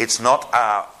it's not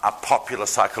a popular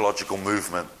psychological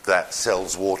movement that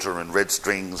sells water and red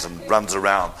strings and runs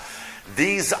around.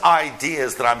 These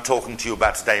ideas that I'm talking to you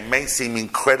about today may seem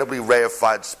incredibly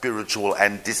reified, spiritual,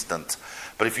 and distant.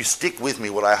 But if you stick with me,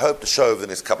 what I hope to show over the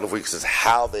next couple of weeks is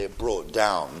how they're brought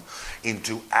down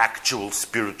into actual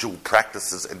spiritual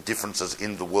practices and differences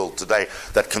in the world today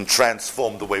that can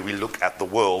transform the way we look at the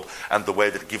world and the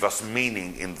way that give us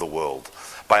meaning in the world.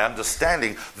 By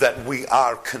understanding that we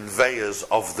are conveyors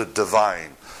of the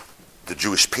divine, the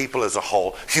Jewish people as a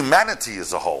whole, humanity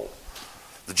as a whole.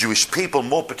 The Jewish people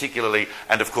more particularly,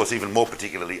 and of course even more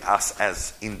particularly us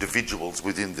as individuals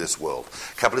within this world.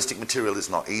 Kabbalistic material is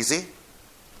not easy,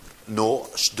 nor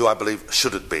do I believe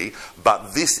should it be,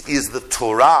 but this is the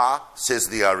Torah, says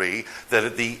the Ari,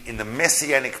 that in the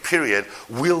Messianic period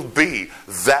will be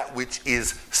that which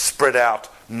is spread out,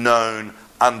 known,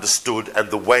 understood, and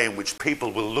the way in which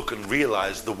people will look and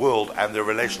realize the world and their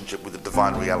relationship with the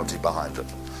divine reality behind it.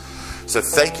 So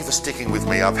thank you for sticking with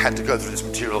me. I've had to go through this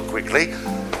material quickly,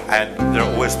 and there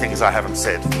are always things I haven't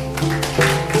said.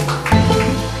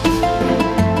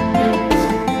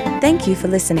 Thank you for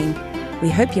listening. We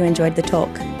hope you enjoyed the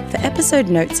talk. For episode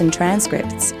notes and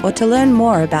transcripts, or to learn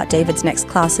more about David's next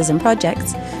classes and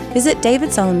projects, visit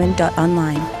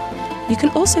davidsolomon.online. You can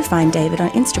also find David on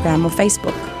Instagram or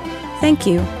Facebook. Thank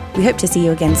you. We hope to see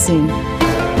you again soon.